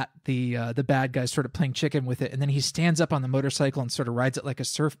at the bad guys, sort of playing chicken with it, and then he stands up on the motorcycle and sort of rides it like a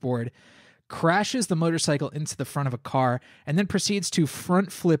surfboard, crashes the motorcycle into the front of a car, and then proceeds to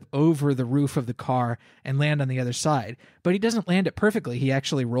front flip over the roof of the car and land on the other side. But he doesn't land it perfectly. He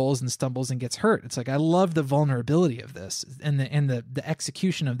actually rolls and stumbles and gets hurt. It's like, I love the vulnerability of this and the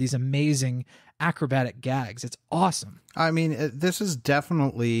execution of these amazing acrobatic gags. It's awesome. I mean, this is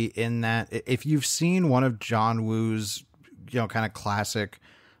definitely in that, if you've seen one of John Woo's, you know, kind of classic,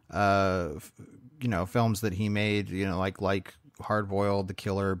 you know, films that he made, you know, like Hard Boiled, The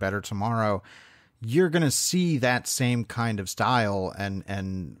Killer, Better Tomorrow, you're going to see that same kind of style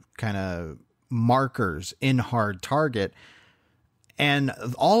and kind of markers in Hard Target. And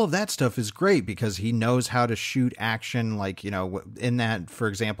all of that stuff is great because he knows how to shoot action. Like, you know, in that, for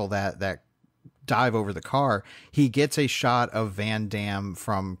example, that dive over the car, he gets a shot of Van Damme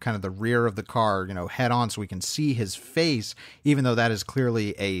from kind of the rear of the car, you know, head on, so we can see his face, even though that is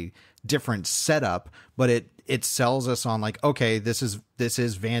clearly a different setup, but it sells us on like, okay, this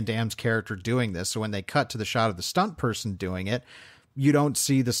is Van Damme's character doing this. So when they cut to the shot of the stunt person doing it, you don't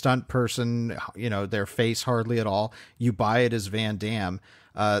see the stunt person, you know, their face hardly at all. You buy it as Van Damme.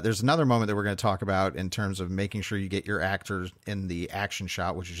 There's another moment that we're going to talk about in terms of making sure you get your actors in the action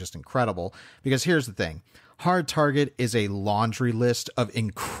shot, which is just incredible. Because here's the thing. Hard Target is a laundry list of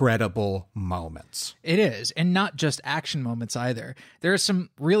incredible moments. It is, and not just action moments either. There are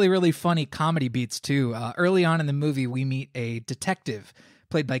some really, really funny comedy beats too. Early on in the movie, we meet a detective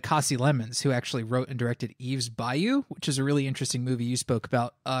played by Kasi Lemmons, who actually wrote and directed Eve's Bayou, which is a really interesting movie you spoke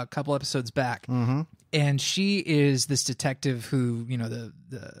about a couple episodes back. Mm-hmm. And she is this detective who, you know,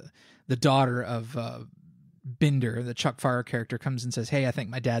 the daughter of Binder, the Chuck Farrer character, comes and says, "Hey, I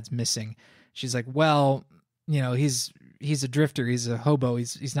think my dad's missing." She's like, "Well, you know, he's a drifter, he's a hobo,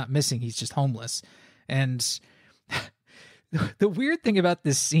 he's not missing, he's just homeless." And the weird thing about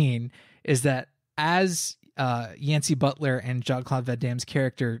this scene is that as Yancey Butler and Jean-Claude Van Damme's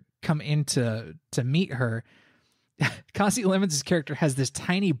character come in to meet her, Kasi Lemmons' character has this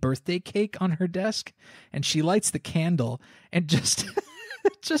tiny birthday cake on her desk, and she lights the candle and just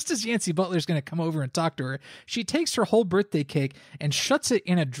just as Yancey Butler's going to come over and talk to her, she takes her whole birthday cake and shuts it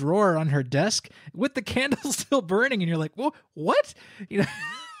in a drawer on her desk with the candle still burning. And you're like, whoa, what? You know.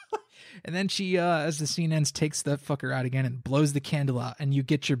 And then she, as the scene ends, takes the fucker out again and blows the candle out, and you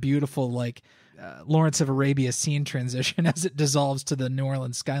get your beautiful, like, Lawrence of Arabia scene transition as it dissolves to the New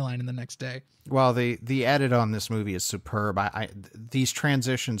Orleans skyline in the next day. Well, the edit on this movie is superb. These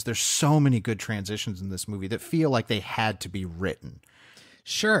transitions, there's so many good transitions in this movie that feel like they had to be written.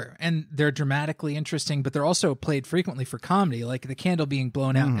 Sure, and they're dramatically interesting, but they're also played frequently for comedy, like the candle being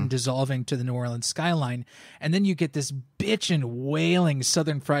blown out and dissolving to the New Orleans skyline, and then you get this bitchin' wailing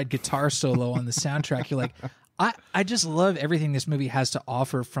Southern Fried guitar solo on the soundtrack. You're like, I just love everything this movie has to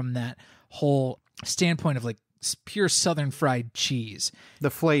offer from that whole standpoint of like pure Southern fried cheese. The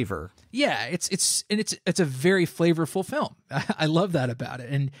flavor. Yeah, it's a very flavorful film. I love that about it.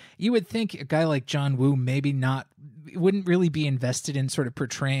 And you would think a guy like John Woo wouldn't really be invested in sort of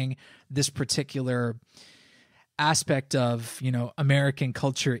portraying this particular aspect of, you know, American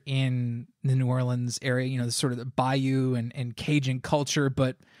culture in the New Orleans area, you know, the sort of the bayou and Cajun culture,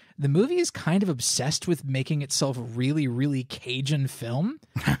 but the movie is kind of obsessed with making itself a really, really Cajun film.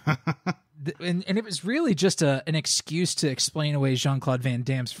 And it was really just an excuse to explain away Jean-Claude Van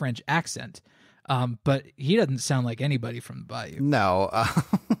Damme's French accent. But he doesn't sound like anybody from the bayou. No.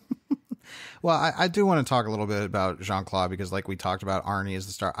 Well, I do want to talk a little bit about Jean-Claude because, like we talked about, Arnie as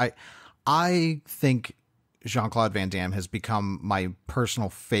the star. I think Jean-Claude Van Damme has become my personal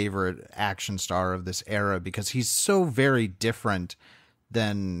favorite action star of this era because he's so very different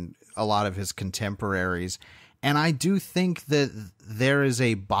than a lot of his contemporaries. And I do think that there is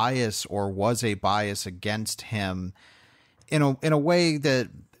a bias or was a bias against him in a way that,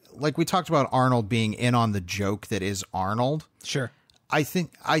 like we talked about Arnold being in on the joke that is Arnold. Sure. I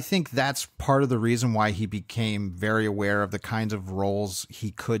think that's part of the reason why he became very aware of the kinds of roles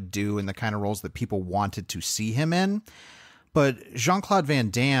he could do and the kind of roles that people wanted to see him in. But Jean-Claude Van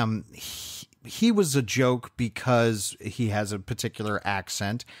Damme, he was a joke because he has a particular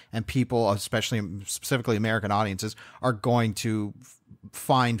accent, and people, specifically American audiences, are going to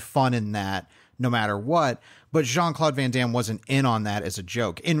find fun in that no matter what. But Jean-Claude Van Damme wasn't in on that as a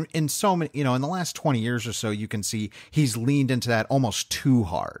joke. In so many, you know, in the last 20 years or so, you can see he's leaned into that almost too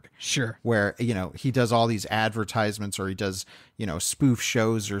hard. Sure. Where, you know, he does all these advertisements or he does, you know, spoof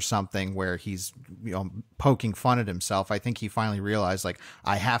shows or something where he's, you know, poking fun at himself. I think he finally realized, like,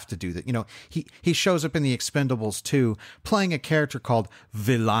 I have to do that. You know, he shows up in The Expendables 2 playing a character called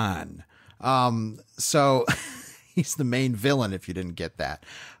Villain. So he's the main villain if you didn't get that.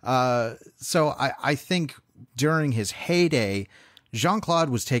 So I think during his heyday, Jean-Claude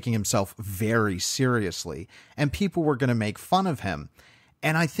was taking himself very seriously and people were going to make fun of him.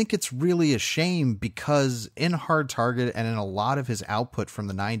 And I think it's really a shame because in Hard Target and in a lot of his output from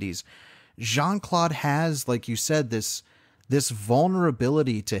the 90s, Jean-Claude has, like you said, this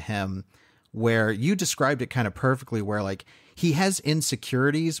vulnerability to him where you described it kind of perfectly, where like he has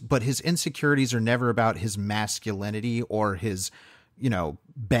insecurities, but his insecurities are never about his masculinity or his, you know,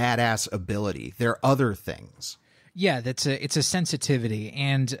 badass ability. They're other things. Yeah, it's a sensitivity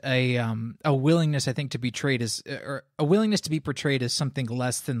and a willingness, I think, to be portrayed as something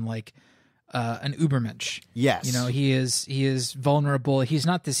less than like an Ubermensch. Yes. You know, he is vulnerable. He's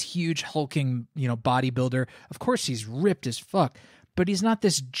not this huge hulking, you know, bodybuilder. Of course he's ripped as fuck, but he's not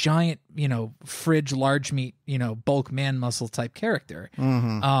this giant, you know, fridge large meat, you know, bulk man muscle type character.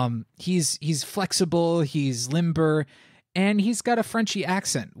 Mm-hmm. He's flexible, he's limber, and he's got a Frenchy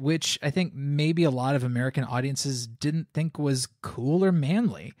accent, which I think maybe a lot of American audiences didn't think was cool or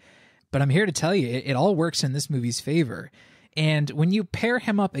manly. But I'm here to tell you, it all works in this movie's favor. And when you pair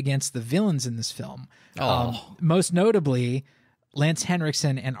him up against the villains in this film, most notably Lance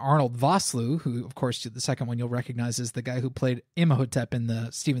Henriksen and Arnold Vosloo, who, of course, the second one you'll recognize as the guy who played Imhotep in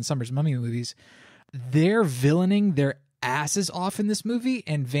the Stephen Sommers Mummy movies, they're villaining their asses off in this movie,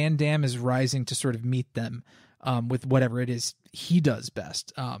 and Van Damme is rising to sort of meet them with whatever it is he does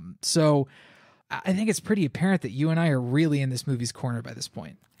best. So I think it's pretty apparent that you and I are really in this movie's corner by this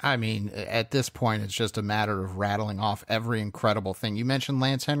point. I mean, at this point, it's just a matter of rattling off every incredible thing. You mentioned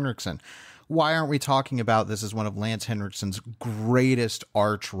Lance Henriksen. Why aren't we talking about this as one of Lance Henriksen's greatest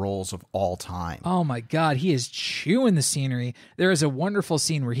arch roles of all time? Oh my God, he is chewing the scenery. There is a wonderful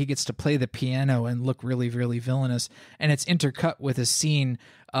scene where he gets to play the piano and look really, really villainous, and it's intercut with a scene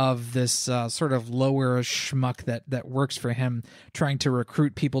of this sort of lower schmuck that works for him, trying to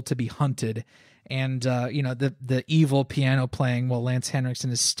recruit people to be hunted. and the evil piano playing while Lance Henriksen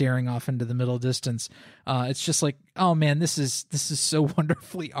is staring off into the middle distance. It's just like, oh man, this is so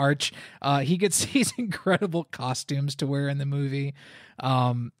wonderfully arch. He gets these incredible costumes to wear in the movie,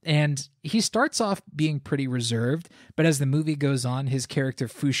 and he starts off being pretty reserved, but as the movie goes on, his character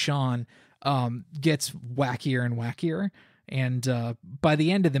Fushan gets wackier and wackier. And by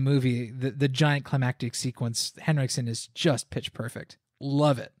the end of the movie, the giant climactic sequence, Henriksen is just pitch perfect.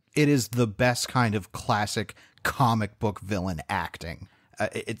 Love it. It is the best kind of classic comic book villain acting.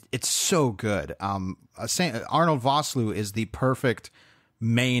 It's so good. Arnold Vosloo is the perfect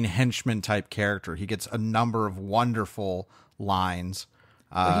main henchman type character. He gets a number of wonderful lines.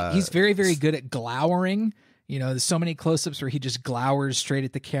 He's very, very good at glowering. There's so many close-ups where he just glowers straight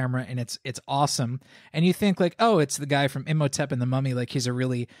at the camera, and it's awesome. And you think like, oh, it's the guy from Imhotep and the Mummy. Like, he's a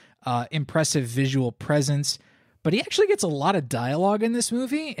really impressive visual presence. But he actually gets a lot of dialogue in this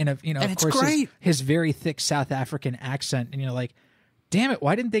movie, and of course great. His very thick South African accent, and you're like, damn it,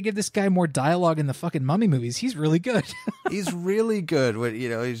 why didn't they give this guy more dialogue in the fucking Mummy movies? He's really good. He's really good. When,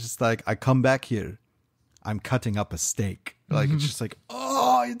 he's just like, I come back here, I'm cutting up a steak. Like, it's just like,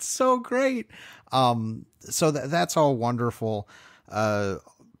 oh, it's so great. So that's all wonderful.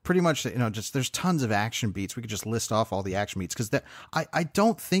 Pretty much, just there's tons of action beats. We could just list off all the action beats because I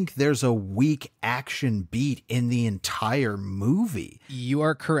don't think there's a weak action beat in the entire movie. You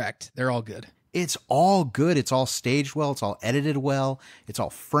are correct. They're all good. It's all good. It's all staged well. It's all edited well. It's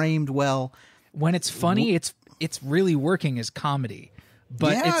all framed well. When it's funny, it's really working as comedy.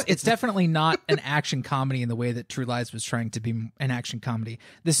 But Yeah, it's definitely not an action comedy in the way that True Lies was trying to be an action comedy.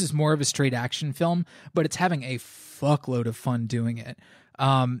 This is more of a straight action film, but it's having a fuckload of fun doing it.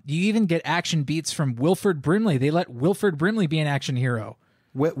 You even get action beats from Wilford Brimley. They let Wilford Brimley be an action hero.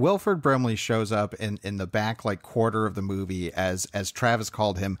 Wilford Brimley shows up in the back like quarter of the movie as Travis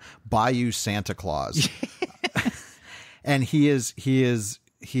called him, Bayou Santa Claus. And he is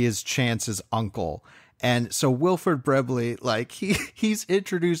Chance's uncle. And so Wilford Brimley, like he's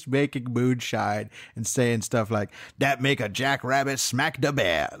introduced making moonshine and saying stuff like, that make a jackrabbit smack the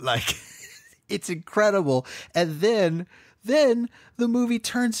bear. Like, it's incredible. And then the movie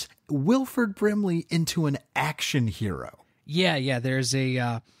turns Wilford Brimley into an action hero. Yeah. There's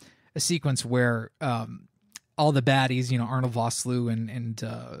a sequence where all the baddies, Arnold Vosloo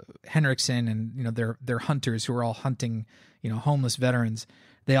and Henriksen and they're hunters who are all hunting, homeless veterans.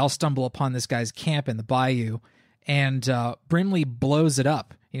 They all stumble upon this guy's camp in the bayou, and Brimley blows it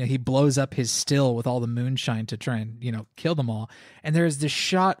up. He blows up his still with all the moonshine to try and kill them all. And there's this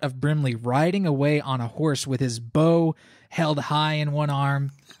shot of Brimley riding away on a horse with his bow held high in one arm,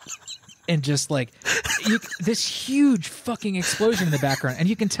 and just like this huge fucking explosion in the background. And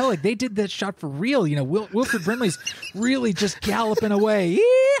you can tell like they did that shot for real. Wilford Brimley's really just galloping away,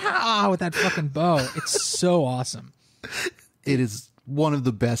 yee-haw, with that fucking bow. It's so awesome. It is one of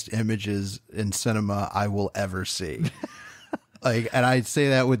the best images in cinema I will ever see. And I say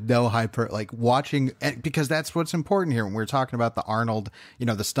that with no watching, because that's what's important here when we're talking about the Arnold,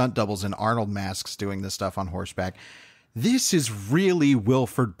 the stunt doubles and Arnold masks doing this stuff on horseback. This is really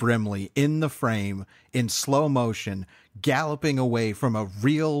Wilford Brimley in the frame in slow motion, galloping away from a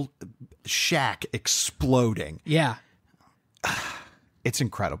real shack exploding. Yeah. It's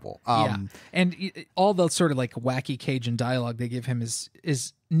incredible. And all the sort of like wacky Cajun dialogue they give him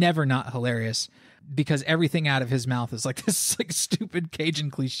is never not hilarious, because everything out of his mouth is like this like stupid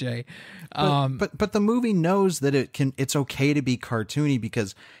Cajun cliche. But the movie knows that it's okay to be cartoony,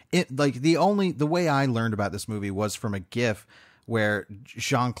 because the way I learned about this movie was from a GIF where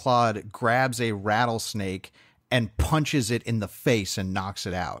Jean-Claude grabs a rattlesnake and punches it in the face and knocks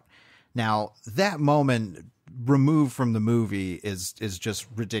it out. Now that moment, removed from the movie, is just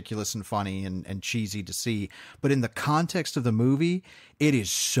ridiculous and funny and cheesy to see, but in the context of the movie, it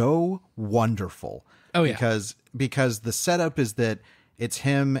is so wonderful. Oh yeah, because the setup is that it's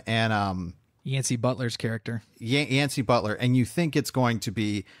him and Yancey Butler's character, Yancey Butler, and you think it's going to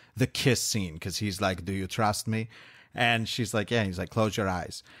be the kiss scene because he's like, "Do you trust me?" And she's like, yeah. And he's like, close your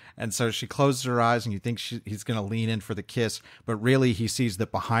eyes. And so she closes her eyes, and you think he's going to lean in for the kiss. But really, he sees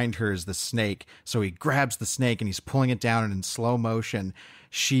that behind her is the snake. So he grabs the snake, and he's pulling it down. And in slow motion,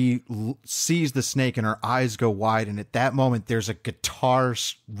 she sees the snake, and her eyes go wide. And at that moment, there's a guitar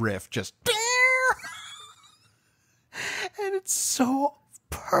riff just... and it's so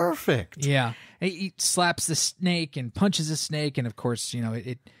perfect. Yeah. He slaps the snake and punches the snake. And, of course,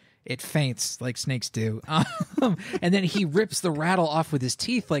 it faints like snakes do. And then he rips the rattle off with his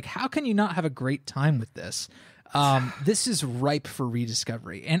teeth. Like, how can you not have a great time with this? This is ripe for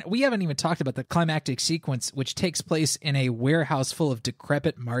rediscovery. And we haven't even talked about the climactic sequence, which takes place in a warehouse full of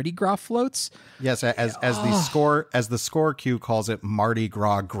decrepit Mardi Gras floats. Yes, as the score cue calls it, Mardi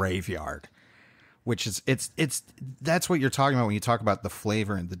Gras graveyard. Which is that's what you're talking about when you talk about the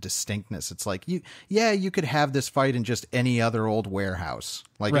flavor and the distinctness. It's like you could have this fight in just any other old warehouse.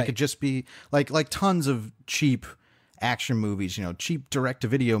 Like right. It could just be like tons of cheap action movies, cheap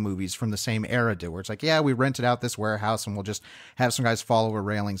direct-to-video movies from the same era do, where it's like, we rented out this warehouse and we'll just have some guys fall over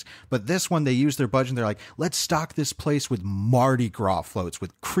railings. But this one, they use their budget and they're like, let's stock this place with Mardi Gras floats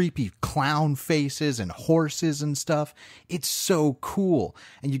with creepy clown faces and horses and stuff. It's so cool.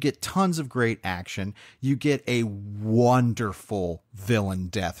 And you get tons of great action. You get a wonderful villain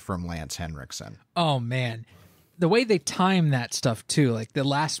death from Lance Henriksen. Oh, man. The way they time that stuff, too, like the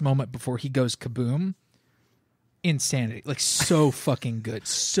last moment before he goes kaboom, insanity. Like, so fucking good.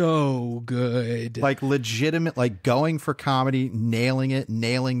 So good. Like, legitimate, like, going for comedy,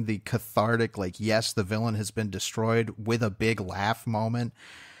 nailing the cathartic, like, yes, the villain has been destroyed with a big laugh moment.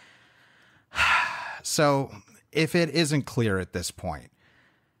 So, if it isn't clear at this point,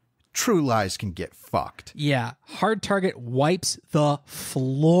 True Lies can get fucked. Yeah. Hard Target wipes the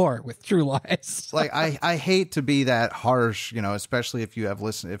floor with True Lies. Like, I hate to be that harsh, especially if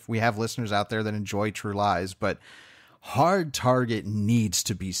we have listeners out there that enjoy True Lies, but Hard Target needs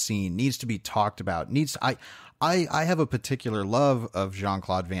to be seen, needs to be talked about, I have a particular love of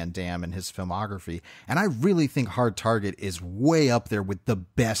Jean-Claude Van Damme and his filmography, and I really think Hard Target is way up there with the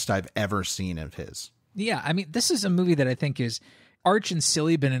best I've ever seen of his. Yeah, I mean, this is a movie that I think is arch and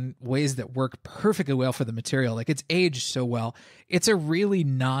silly, but in ways that work perfectly well for the material. Like, it's aged so well. It's a really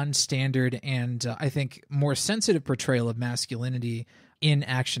non-standard and I think more sensitive portrayal of masculinity in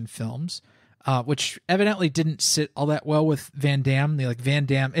action films, which evidently didn't sit all that well with Van Damme. Van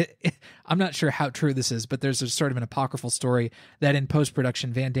Damme, I'm not sure how true this is, but there's a sort of an apocryphal story that in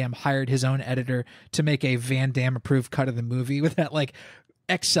post-production, Van Damme hired his own editor to make a Van Damme approved cut of the movie with that, like,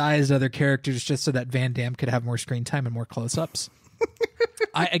 excised other characters just so that Van Damme could have more screen time and more close-ups.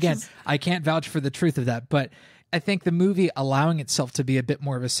 I can't vouch for the truth of that, but I think the movie allowing itself to be a bit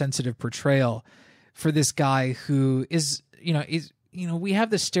more of a sensitive portrayal for this guy who is, we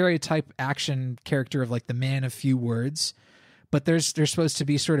have the stereotype action character of like the man of few words, but there's supposed to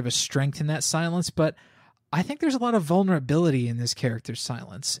be sort of a strength in that silence. But I think there's a lot of vulnerability in this character's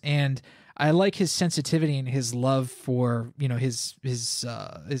silence, and I like his sensitivity and his love for his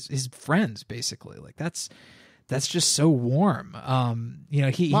friends. Basically, like that's just so warm.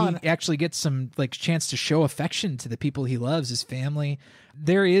 He actually gets some like chance to show affection to the people he loves, his family.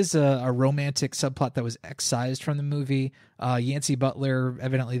 There is a romantic subplot that was excised from the movie. Yancey Butler,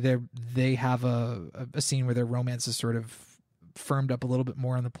 evidently they have a scene where their romance is sort of firmed up a little bit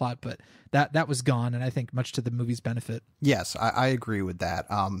more on the plot, but that was gone, and I think much to the movie's benefit. Yes, I agree with that.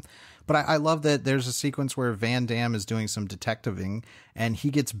 But I love that there's a sequence where Van Damme is doing some detectiving and he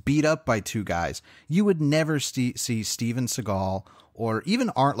gets beat up by two guys. You would never see Steven Seagal or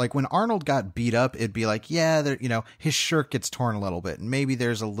even like when Arnold got beat up, it'd be like, his shirt gets torn a little bit and maybe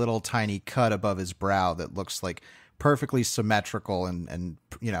there's a little tiny cut above his brow that looks like perfectly symmetrical and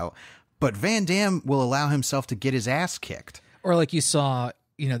but Van Damme will allow himself to get his ass kicked. Or like you saw,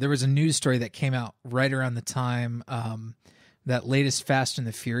 there was a news story that came out right around the time that latest Fast and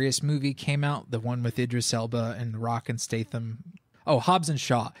the Furious movie came out, the one with Idris Elba and Rock and Statham. Oh, Hobbs and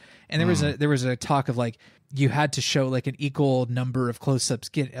Shaw. And there was a talk of like you had to show like an equal number of close-ups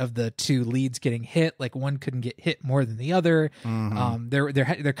of the two leads getting hit. Like one couldn't get hit more than the other. Mm-hmm.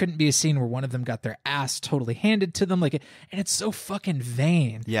 There couldn't be a scene where one of them got their ass totally handed to them. And it's so fucking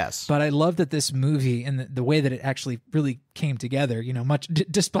vain. Yes. But I love that this movie and the way that it actually really came together, much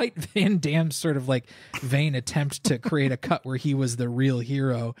despite Van Damme's sort of like vain attempt to create a cut where he was the real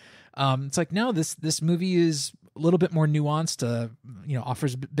hero. It's like, no, this movie is a little bit more nuanced,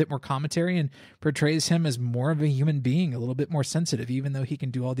 offers a bit more commentary and portrays him as more of a human being, a little bit more sensitive, even though he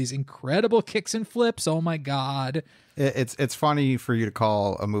can do all these incredible kicks and flips. Oh my God. It's funny for you to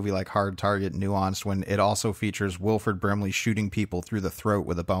call a movie like Hard Target nuanced when it also features Wilford Brimley shooting people through the throat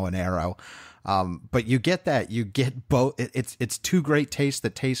with a bow and arrow. But you get that. You get both. It's two great tastes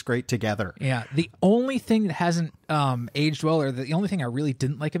that taste great together. Yeah. The only thing that hasn't aged well, or the only thing I really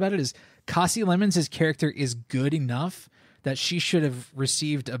didn't like about it, is Kasi Lemons' character is good enough that she should have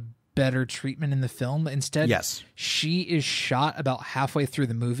received a better treatment in the film. Instead, yes, she is shot about halfway through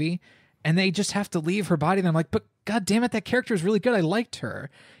the movie, and they just have to leave her body. And I'm like, but God damn it, that character is really good. I liked her,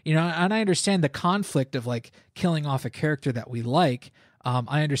 and I understand the conflict of like killing off a character that we like.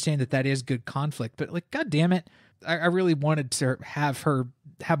 I understand that is good conflict, but like, God damn it, I really wanted to have her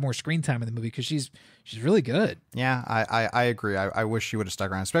have more screen time in the movie because she's really good. Yeah, I agree. I wish she would have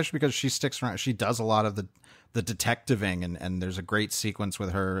stuck around, especially because she sticks around. She does a lot of the detectiving, and there's a great sequence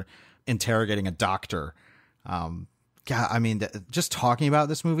with her interrogating a doctor. God, I mean, just talking about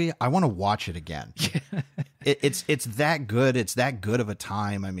this movie, I want to watch it again. It's that good. It's that good of a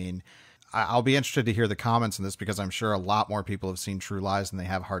time. I mean, I'll be interested to hear the comments on this because I'm sure a lot more people have seen True Lies than they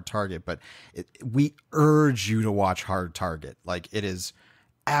have Hard Target. But we urge you to watch Hard Target. Like, it is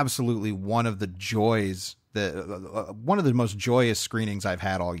absolutely one of the joys, one of the most joyous screenings I've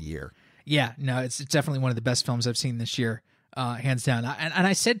had all year. Yeah, no, it's definitely one of the best films I've seen this year. Hands down. And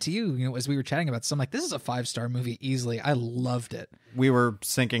I said to you, as we were chatting about this, I'm like, this is a 5-star movie easily. I loved it. We were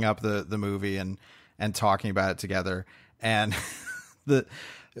syncing up the movie and talking about it together. And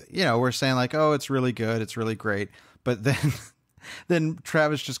we're saying like, oh, it's really good. It's really great. But then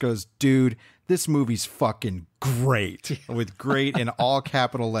Travis just goes, dude, this movie's fucking great, with great in all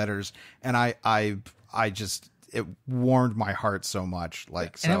capital letters. And I just, it warmed my heart so much.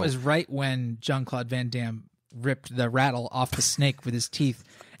 Like, and it was right when Jean-Claude Van Damme ripped the rattle off the snake with his teeth.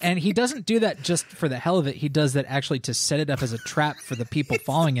 And he doesn't do that just for the hell of it. He does that actually to set it up as a trap for the people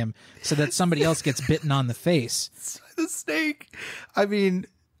following him so that somebody else gets bitten on the face. The snake. I mean,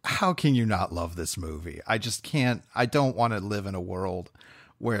 how can you not love this movie? I just can't. I don't want to live in a world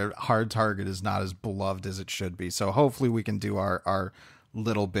where Hard Target is not as beloved as it should be. So hopefully we can do our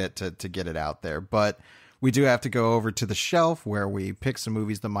little bit to get it out there. But we do have to go over to the shelf where we pick some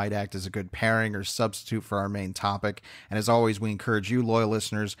movies that might act as a good pairing or substitute for our main topic. And as always, we encourage you, loyal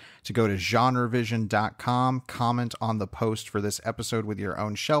listeners, to go to genrevision.com, comment on the post for this episode with your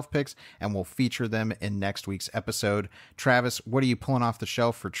own shelf picks, and we'll feature them in next week's episode. Travis, what are you pulling off the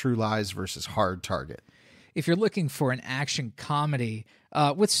shelf for True Lies versus Hard Target? If you're looking for an action comedy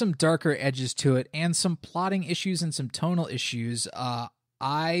with some darker edges to it and some plotting issues and some tonal issues,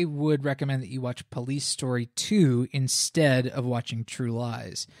 I would recommend that you watch Police Story 2 instead of watching True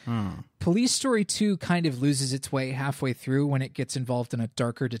Lies. Police Story 2 kind of loses its way halfway through when it gets involved in a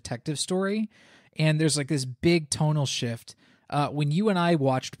darker detective story. And there's like this big tonal shift. When you and I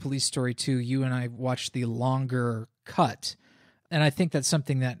watched Police Story 2, you and I watched the longer cut. And I think that's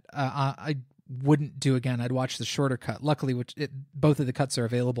something that I wouldn't do again. I'd watch the shorter cut. Luckily, both of the cuts are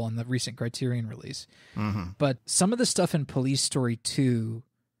available on the recent Criterion release. But some of the stuff in Police Story 2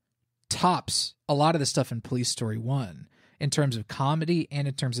 tops a lot of the stuff in Police Story 1 in terms of comedy and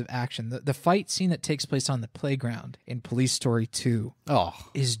in terms of action. The fight scene that takes place on the playground in Police Story 2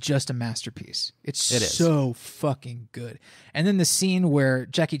 is just a masterpiece. It is so fucking good. And then the scene where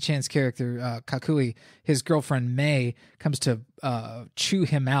Jackie Chan's character, Kakui, his girlfriend May, comes to chew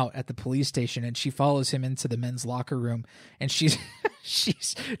him out at the police station, and she follows him into the men's locker room, and she's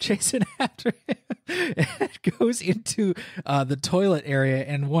chasing after him and goes into the toilet area,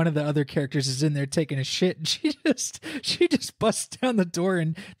 and one of the other characters is in there taking a shit, and she just busts down the door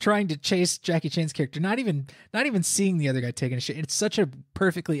and trying to chase Jackie Chan's character, not even seeing the other guy taking a shit. It's such a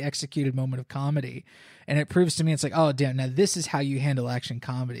perfectly executed moment of comedy, and it proves to me, it's like, oh damn, now this is how you handle action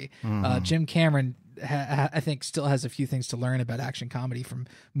comedy. Jim Cameron I think still has a few things to learn about action comedy from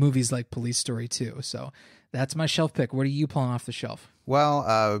movies like Police Story 2. So that's my shelf pick. What are you pulling off the shelf?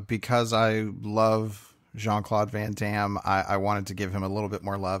 Well, because I love Jean-Claude Van Damme, I wanted to give him a little bit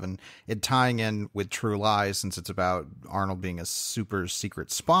more love, and it tying in with True Lies, since it's about Arnold being a super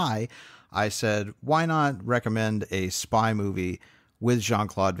secret spy, I said, why not recommend a spy movie with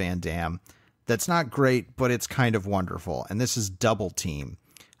Jean-Claude Van Damme that's not great, but it's kind of wonderful. And this is Double Team.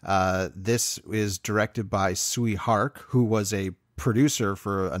 This is directed by Tsui Hark, who was a producer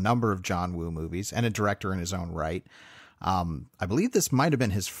for a number of John Woo movies and a director in his own right. I believe this might have been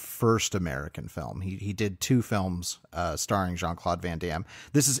his first American film. He did 2 films starring Jean-Claude Van Damme.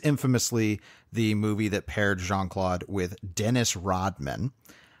 This is infamously the movie that paired Jean-Claude with Dennis Rodman.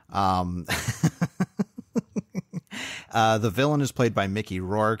 The villain is played by Mickey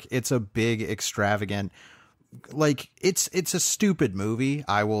Rourke. It's a big, extravagant, like, it's a stupid movie,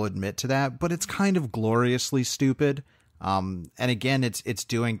 I will admit to that, but it's kind of gloriously stupid. And again, it's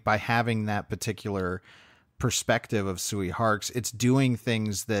doing, by having that particular perspective of Tsui Hark's, it's doing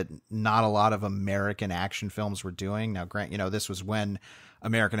things that not a lot of American action films were doing. Now, grant, this was when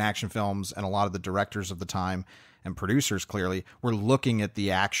American action films and a lot of the directors of the time and producers clearly were looking at the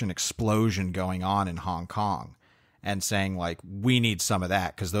action explosion going on in Hong Kong and saying, like, we need some of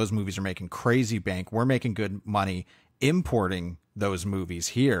that because those movies are making crazy bank. We're making good money importing those movies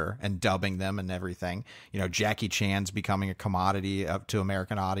here and dubbing them and everything. Jackie Chan's becoming a commodity up to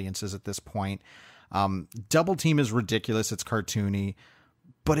American audiences at this point. Double Team is ridiculous. It's cartoony,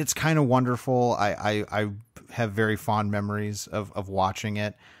 but it's kind of wonderful. I have very fond memories of watching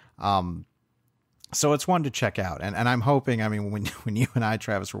it. So it's one to check out. And I'm hoping, I mean, when you and I,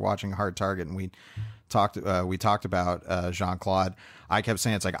 Travis, were watching Hard Target and we talked about Jean-Claude, I kept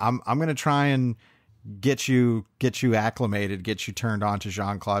saying, it's like, I'm going to try and get you acclimated, get you turned on to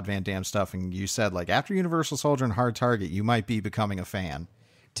Jean-Claude Van Damme stuff. And you said, like, after Universal Soldier and Hard Target, you might be becoming a fan.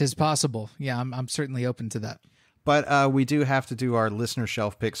 'Tis possible. Yeah, I'm certainly open to that. But we do have to do our listener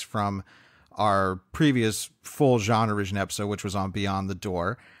shelf picks from our previous full Genre Vision episode, which was on Beyond the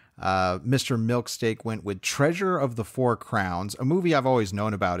Door. Mr. Milksteak went with Treasure of the Four Crowns, a movie I've always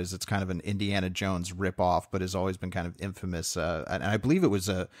known about as it's kind of an Indiana Jones ripoff, but has always been kind of infamous. And I believe it was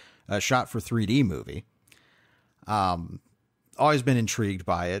a shot for 3D movie. Always been intrigued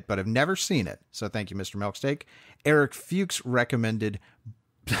by it, but I've never seen it. So thank you, Mr. Milksteak. Eric Fuchs recommended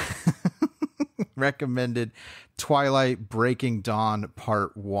Twilight Breaking Dawn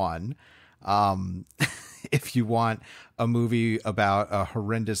Part 1. If you want a movie about a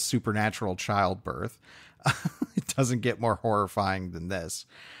horrendous supernatural childbirth, it doesn't get more horrifying than this.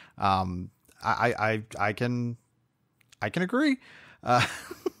 I can agree.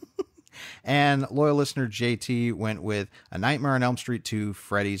 And loyal listener JT went with A Nightmare on Elm Street 2,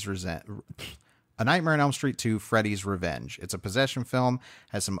 Freddy's Revenge. It's a possession film,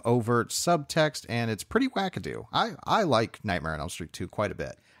 has some overt subtext, and it's pretty wackadoo. I like Nightmare on Elm Street 2 quite a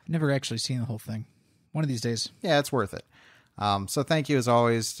bit. I've never actually seen the whole thing. One of these days. Yeah, it's worth it. So thank you as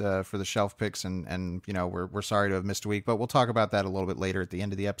always for the shelf picks, and you know, we're sorry to have missed a week, but we'll talk about that a little bit later at the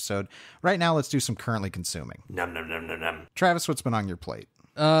end of the episode. Right now, let's do some currently consuming. Nom nom nom nom nom. Travis, what's been on your plate?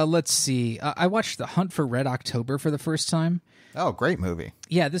 Let's see. I watched The Hunt for Red October for the first time. Oh, great movie.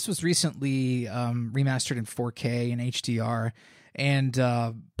 Yeah, this was recently remastered in 4K and HDR. And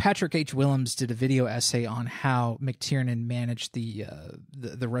Patrick H. Willems did a video essay on how McTiernan managed the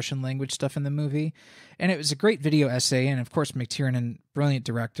Russian language stuff in the movie. And it was a great video essay. And of course, McTiernan, brilliant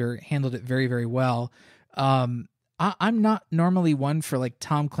director, handled it very, very well. I'm not normally one for like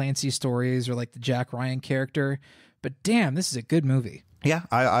Tom Clancy stories or like the Jack Ryan character, but damn, this is a good movie. Yeah,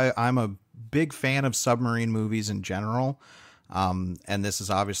 I'm a big fan of submarine movies in general. And this is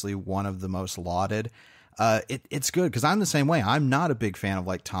obviously one of the most lauded. It's good because I'm the same way. I'm not a big fan of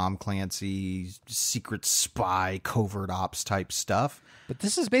like Tom Clancy, secret spy, covert ops type stuff. But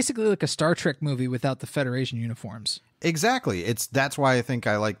this is basically like a Star Trek movie without the Federation uniforms. Exactly. That's why I think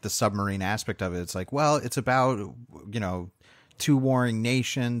I like the submarine aspect of it. It's like, well, it's about, you know, two warring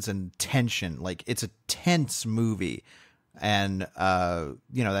nations and tension. Like, it's a tense movie. And,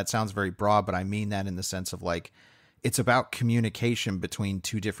 you know, that sounds very broad, but I mean that in the sense of like, it's about communication between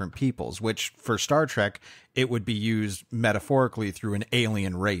two different peoples, which for Star Trek, it would be used metaphorically through an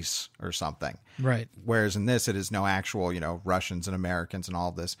alien race or something. Right. Whereas in this, it is no actual, you know, Russians and Americans and all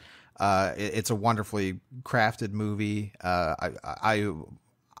of this. It's a wonderfully crafted movie.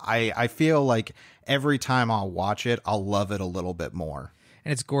 I feel like every time I'll watch it, I'll love it a little bit more.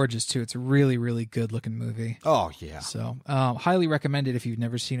 And it's gorgeous, too. It's a really, really good looking movie. Oh, yeah. So highly recommend it if you've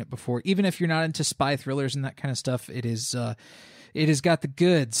never seen it before. Even if you're not into spy thrillers and that kind of stuff, it has got the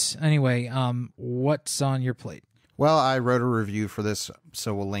goods. Anyway, what's on your plate? Well, I wrote a review for this,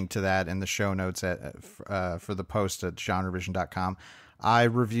 so we'll link to that in the show notes for the post at genrevision.com. I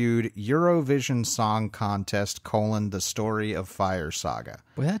reviewed Eurovision Song Contest, The Story of Fire Saga.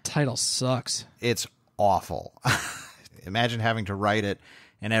 Boy, that title sucks. It's awful. Imagine having to write it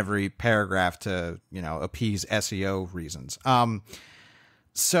in every paragraph to, you know, appease SEO reasons.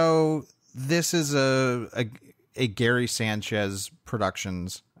 So this is a Gary Sanchez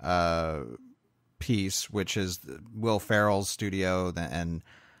Productions piece, which is Will Ferrell's studio, and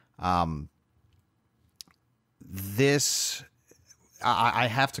this I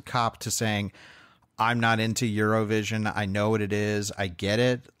have to cop to saying I'm not into Eurovision. I know what it is. I get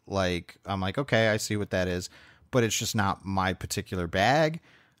it. Like, I'm like, okay, I see what that is. But it's just not my particular bag.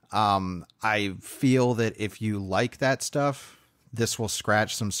 I feel that if you like that stuff, this will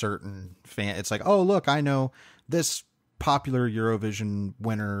scratch some certain fan. It's like, oh, look, I know this popular Eurovision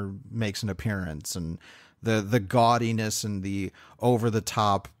winner makes an appearance, and the gaudiness and the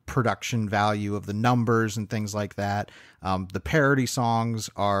over-the-top production value of the numbers and things like that. The parody songs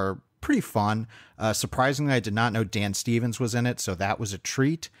are pretty fun. Surprisingly, I did not know Dan Stevens was in it, so that was a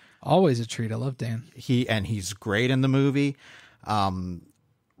treat. Always a treat. I love Dan. He's great in the movie.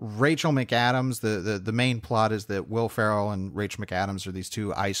 Rachel McAdams, the main plot is that Will Ferrell and Rachel McAdams are these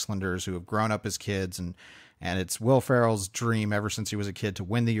two Icelanders who have grown up as kids, and it's Will Ferrell's dream ever since he was a kid to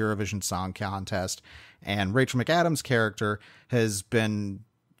win the Eurovision Song Contest. And Rachel McAdams' character has been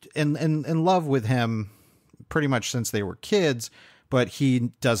in love with him pretty much since they were kids, but he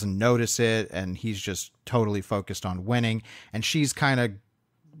doesn't notice it, and he's just totally focused on winning. And she's kind of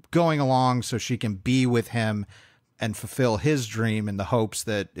going along so she can be with him and fulfill his dream in the hopes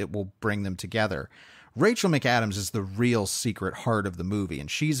that it will bring them together. Rachel McAdams is the real secret heart of the movie, and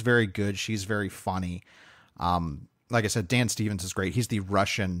she's very good. She's very funny. Like I said, Dan Stevens is great. He's the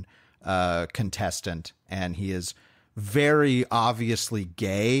Russian contestant, and he is very obviously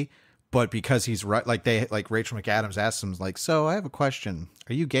gay, but because he's right, like Rachel McAdams asks him, like, so I have a question.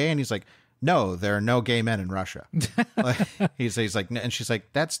 Are you gay? And he's like, no, there are no gay men in Russia. he's like, and she's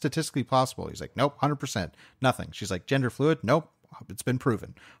like, that's statistically possible. He's like, nope, 100%, nothing. She's like, gender fluid? Nope. It's been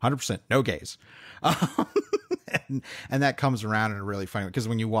proven 100%, no gays. And that comes around in a really funny way, because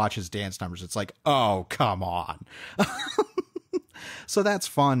when you watch his dance numbers, it's like, oh, come on. So that's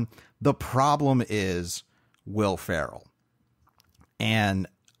fun. The problem is Will Ferrell. And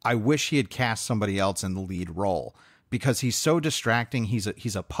I wish he had cast somebody else in the lead role, because he's so distracting.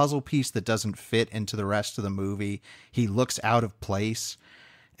 He's a puzzle piece that doesn't fit into the rest of the movie. He looks out of place,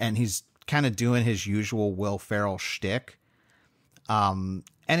 and he's kind of doing his usual Will Ferrell shtick. And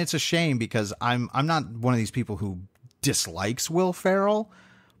it's a shame, because I'm not one of these people who dislikes Will Ferrell,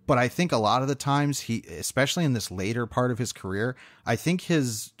 but I think a lot of the times he, especially in this later part of his career, I think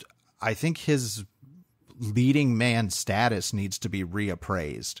his leading man status needs to be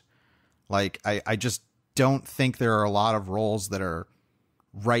reappraised. Like, I just don't think there are a lot of roles that are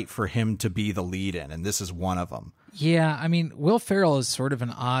right for him to be the lead in, and this is one of them. Yeah, I mean, Will Ferrell is sort of an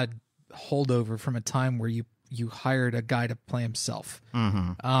odd holdover from a time where you hired a guy to play himself.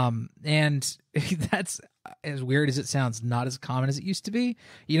 Mm-hmm. And that's, as weird as it sounds, not as common as it used to be.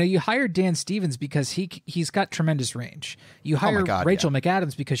 You know, you hire Dan Stevens because he's got tremendous range. You hire Rachel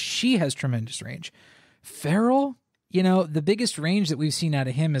McAdams because she has tremendous range. Ferrell, you know, the biggest range that we've seen out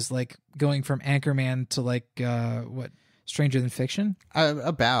of him is like going from Anchorman to like, Stranger Than Fiction?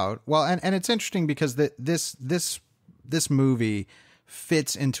 Well, and it's interesting because this movie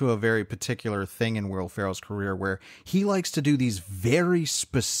fits into a very particular thing in Will Ferrell's career, where he likes to do these very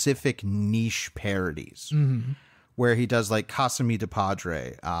specific niche parodies, where he does like Casa Mi de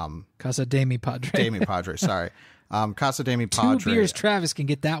Padre. Casa de Mi Padre. De Mi Padre, sorry. Casa de Mi Padre. 2 beers, Travis can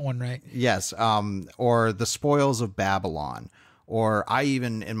get that one right. Yes. Or The Spoils of Babylon. Or I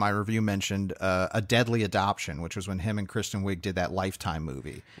even, in my review, mentioned A Deadly Adoption, which was when him and Kristen Wiig did that Lifetime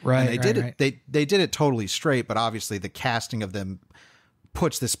movie. Right. And they did it totally straight, but obviously the casting of them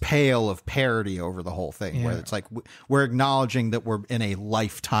puts this pale of parody over the whole thing, where it's like we're acknowledging that we're in a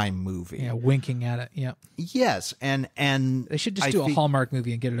Lifetime movie. Yeah, winking at it. Yeah. Yes, and they should just do a Hallmark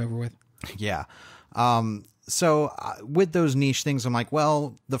movie and get it over with. Yeah. So with those niche things, I'm like,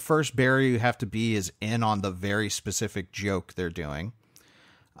 well, the first barrier you have to be is in on the very specific joke they're doing.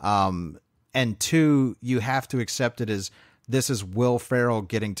 And 2, you have to accept it as this is Will Ferrell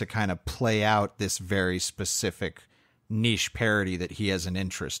getting to kind of play out this very specific niche parody that he has an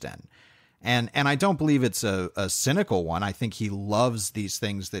interest in. And I don't believe it's a cynical one. I think he loves these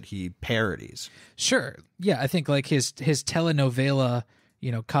things that he parodies. Sure. Yeah, I think like his telenovela,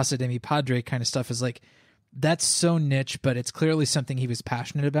 you know, Casa de Mi Padre kind of stuff is like, that's so niche, but it's clearly something he was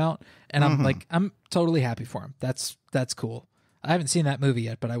passionate about. And I'm like, I'm totally happy for him. That's cool. I haven't seen that movie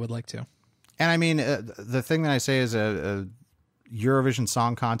yet, but I would like to. And I mean, the thing that I say is a Eurovision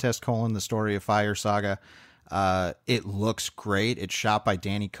Song Contest : The Story of Fire Saga. It looks great. It's shot by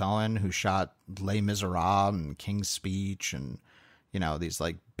Danny Cohen, who shot Les Miserables and King's Speech, and you know, these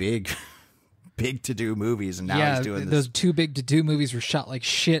like big to do movies. And now he's doing this. Those 2 big to do movies were shot like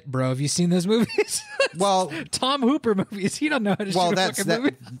shit, bro. Have you seen those movies? Well, Tom Hooper movies. He don't know how to shoot a fucking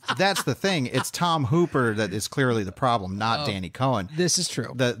movie. That's the thing. It's Tom Hooper that is clearly the problem, not Danny Cohen. This is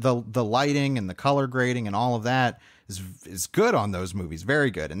true. The lighting and the color grading and all of that is good on those movies. Very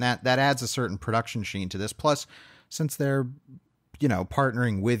good. And that adds a certain production sheen to this. Plus, since they're, you know,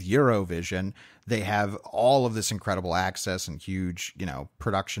 partnering with Eurovision, they have all of this incredible access and huge, you know,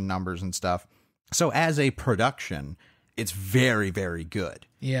 production numbers and stuff. So as a production, it's very, very good.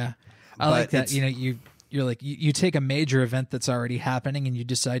 Yeah. I like that. You know, you're like, you take a major event that's already happening and you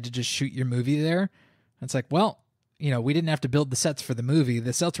decide to just shoot your movie there. It's like, well, you know, we didn't have to build the sets for the movie.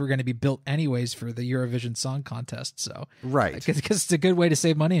 The sets were going to be built anyways for the Eurovision Song Contest. So, right. Because it's a good way to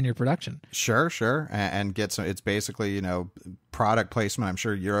save money in your production. Sure. And get some, it's basically, you know, product placement. I'm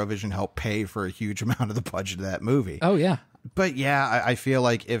sure Eurovision helped pay for a huge amount of the budget of that movie. Oh, yeah. But yeah, I feel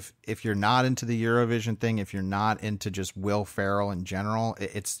like if you're not into the Eurovision thing, if you're not into just Will Ferrell in general,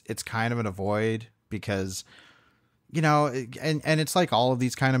 it's kind of an avoid, because, you know, and it's like all of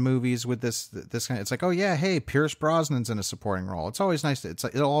these kind of movies with this kind of, it's like, oh yeah, hey, Pierce Brosnan's in a supporting role. It's always nice.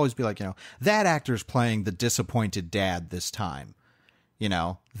 It'll always be like, you know, that actor's playing the disappointed dad this time.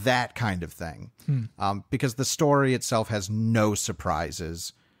 that kind of thing. Because the story itself has no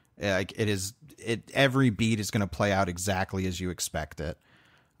surprises. Like every beat is going to play out exactly as you expect it.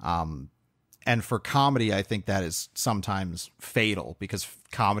 And for comedy, I think that is sometimes fatal because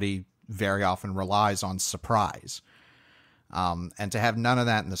comedy very often relies on surprise. And to have none of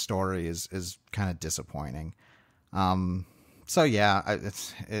that in the story is kind of disappointing. So yeah,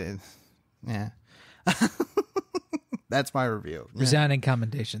 yeah. That's my review. Resounding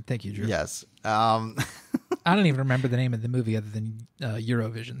commendation. Thank you, Drew. Yes. I don't even remember the name of the movie other than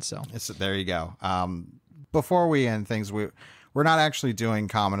Eurovision. So there you go. Before we end things, we're not actually doing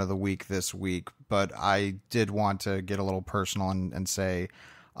comment of the week this week, but I did want to get a little personal and say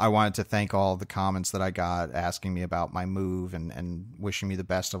I wanted to thank all the comments that I got asking me about my move and wishing me the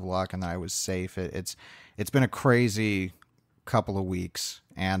best of luck and that I was safe. It's been a crazy couple of weeks,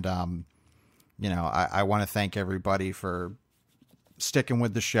 and I want to thank everybody for sticking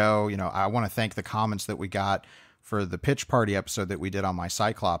with the show. I want to thank the comments that we got for the pitch party episode that we did on my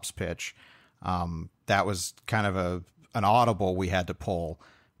Cyclops pitch. That was kind of an audible we had to pull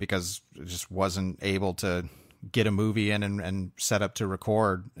because it just wasn't able to get a movie in and set up to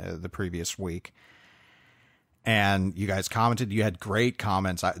record the previous week. And you guys commented. You had great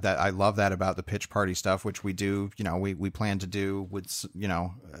comments. I love that about the pitch party stuff, which we do. We plan to do with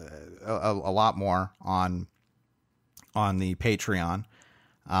a lot more on the Patreon.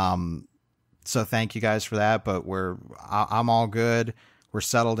 So thank you guys for that. But I'm all good. We're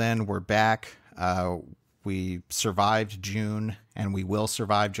settled in. We're back. We survived June, and we will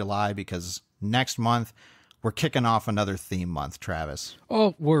survive July because next month we're kicking off another theme month, Travis.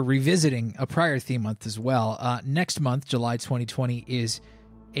 Oh, we're revisiting a prior theme month as well. Next month, July 2020, is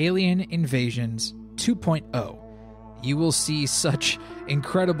Alien Invasions 2.0. You will see such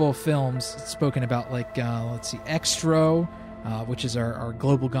incredible films spoken about, like, Extro, which is our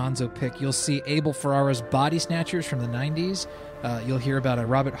Global Gonzo pick. You'll see Abel Ferrara's Body Snatchers from the 90s. You'll hear about a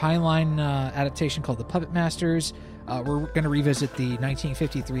Robert Heinlein adaptation called The Puppet Masters. We're going to revisit the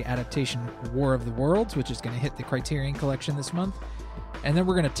 1953 adaptation War of the Worlds, which is going to hit the Criterion Collection this month. And then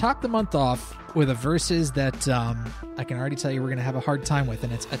we're going to top the month off with a versus that I can already tell you we're going to have a hard time with,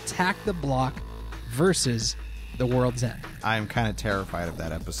 and it's Attack the Block versus The World's End. I'm kind of terrified of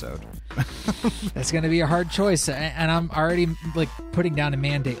that episode. It's going to be a hard choice, and I'm already putting down a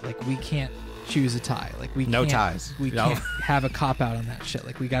mandate. We can't choose a tie. No ties. We can't have a cop out on that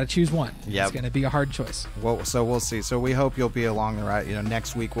shit. We got to choose one. Yep. It's going to be a hard choice. Well, so we'll see. So we hope you'll be along the ride.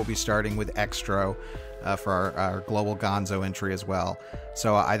 Next week we'll be starting with Extro for our Global Gonzo entry as well.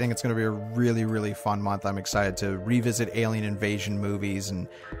 So I think it's going to be a really, really fun month. I'm excited to revisit Alien Invasion movies and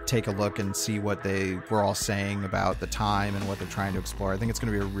take a look and see what they were all saying about the time and what they're trying to explore. I think it's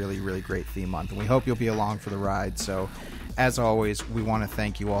going to be a really, really great theme month, and we hope you'll be along for the ride. So as always, we want to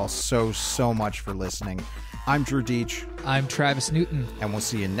thank you all so, so much for listening. I'm Drew Deach. I'm Travis Newton. And we'll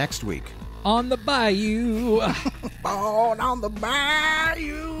see you next week. On the Bayou. On the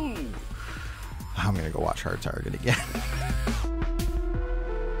Bayou. I'm going to go watch Hard Target again.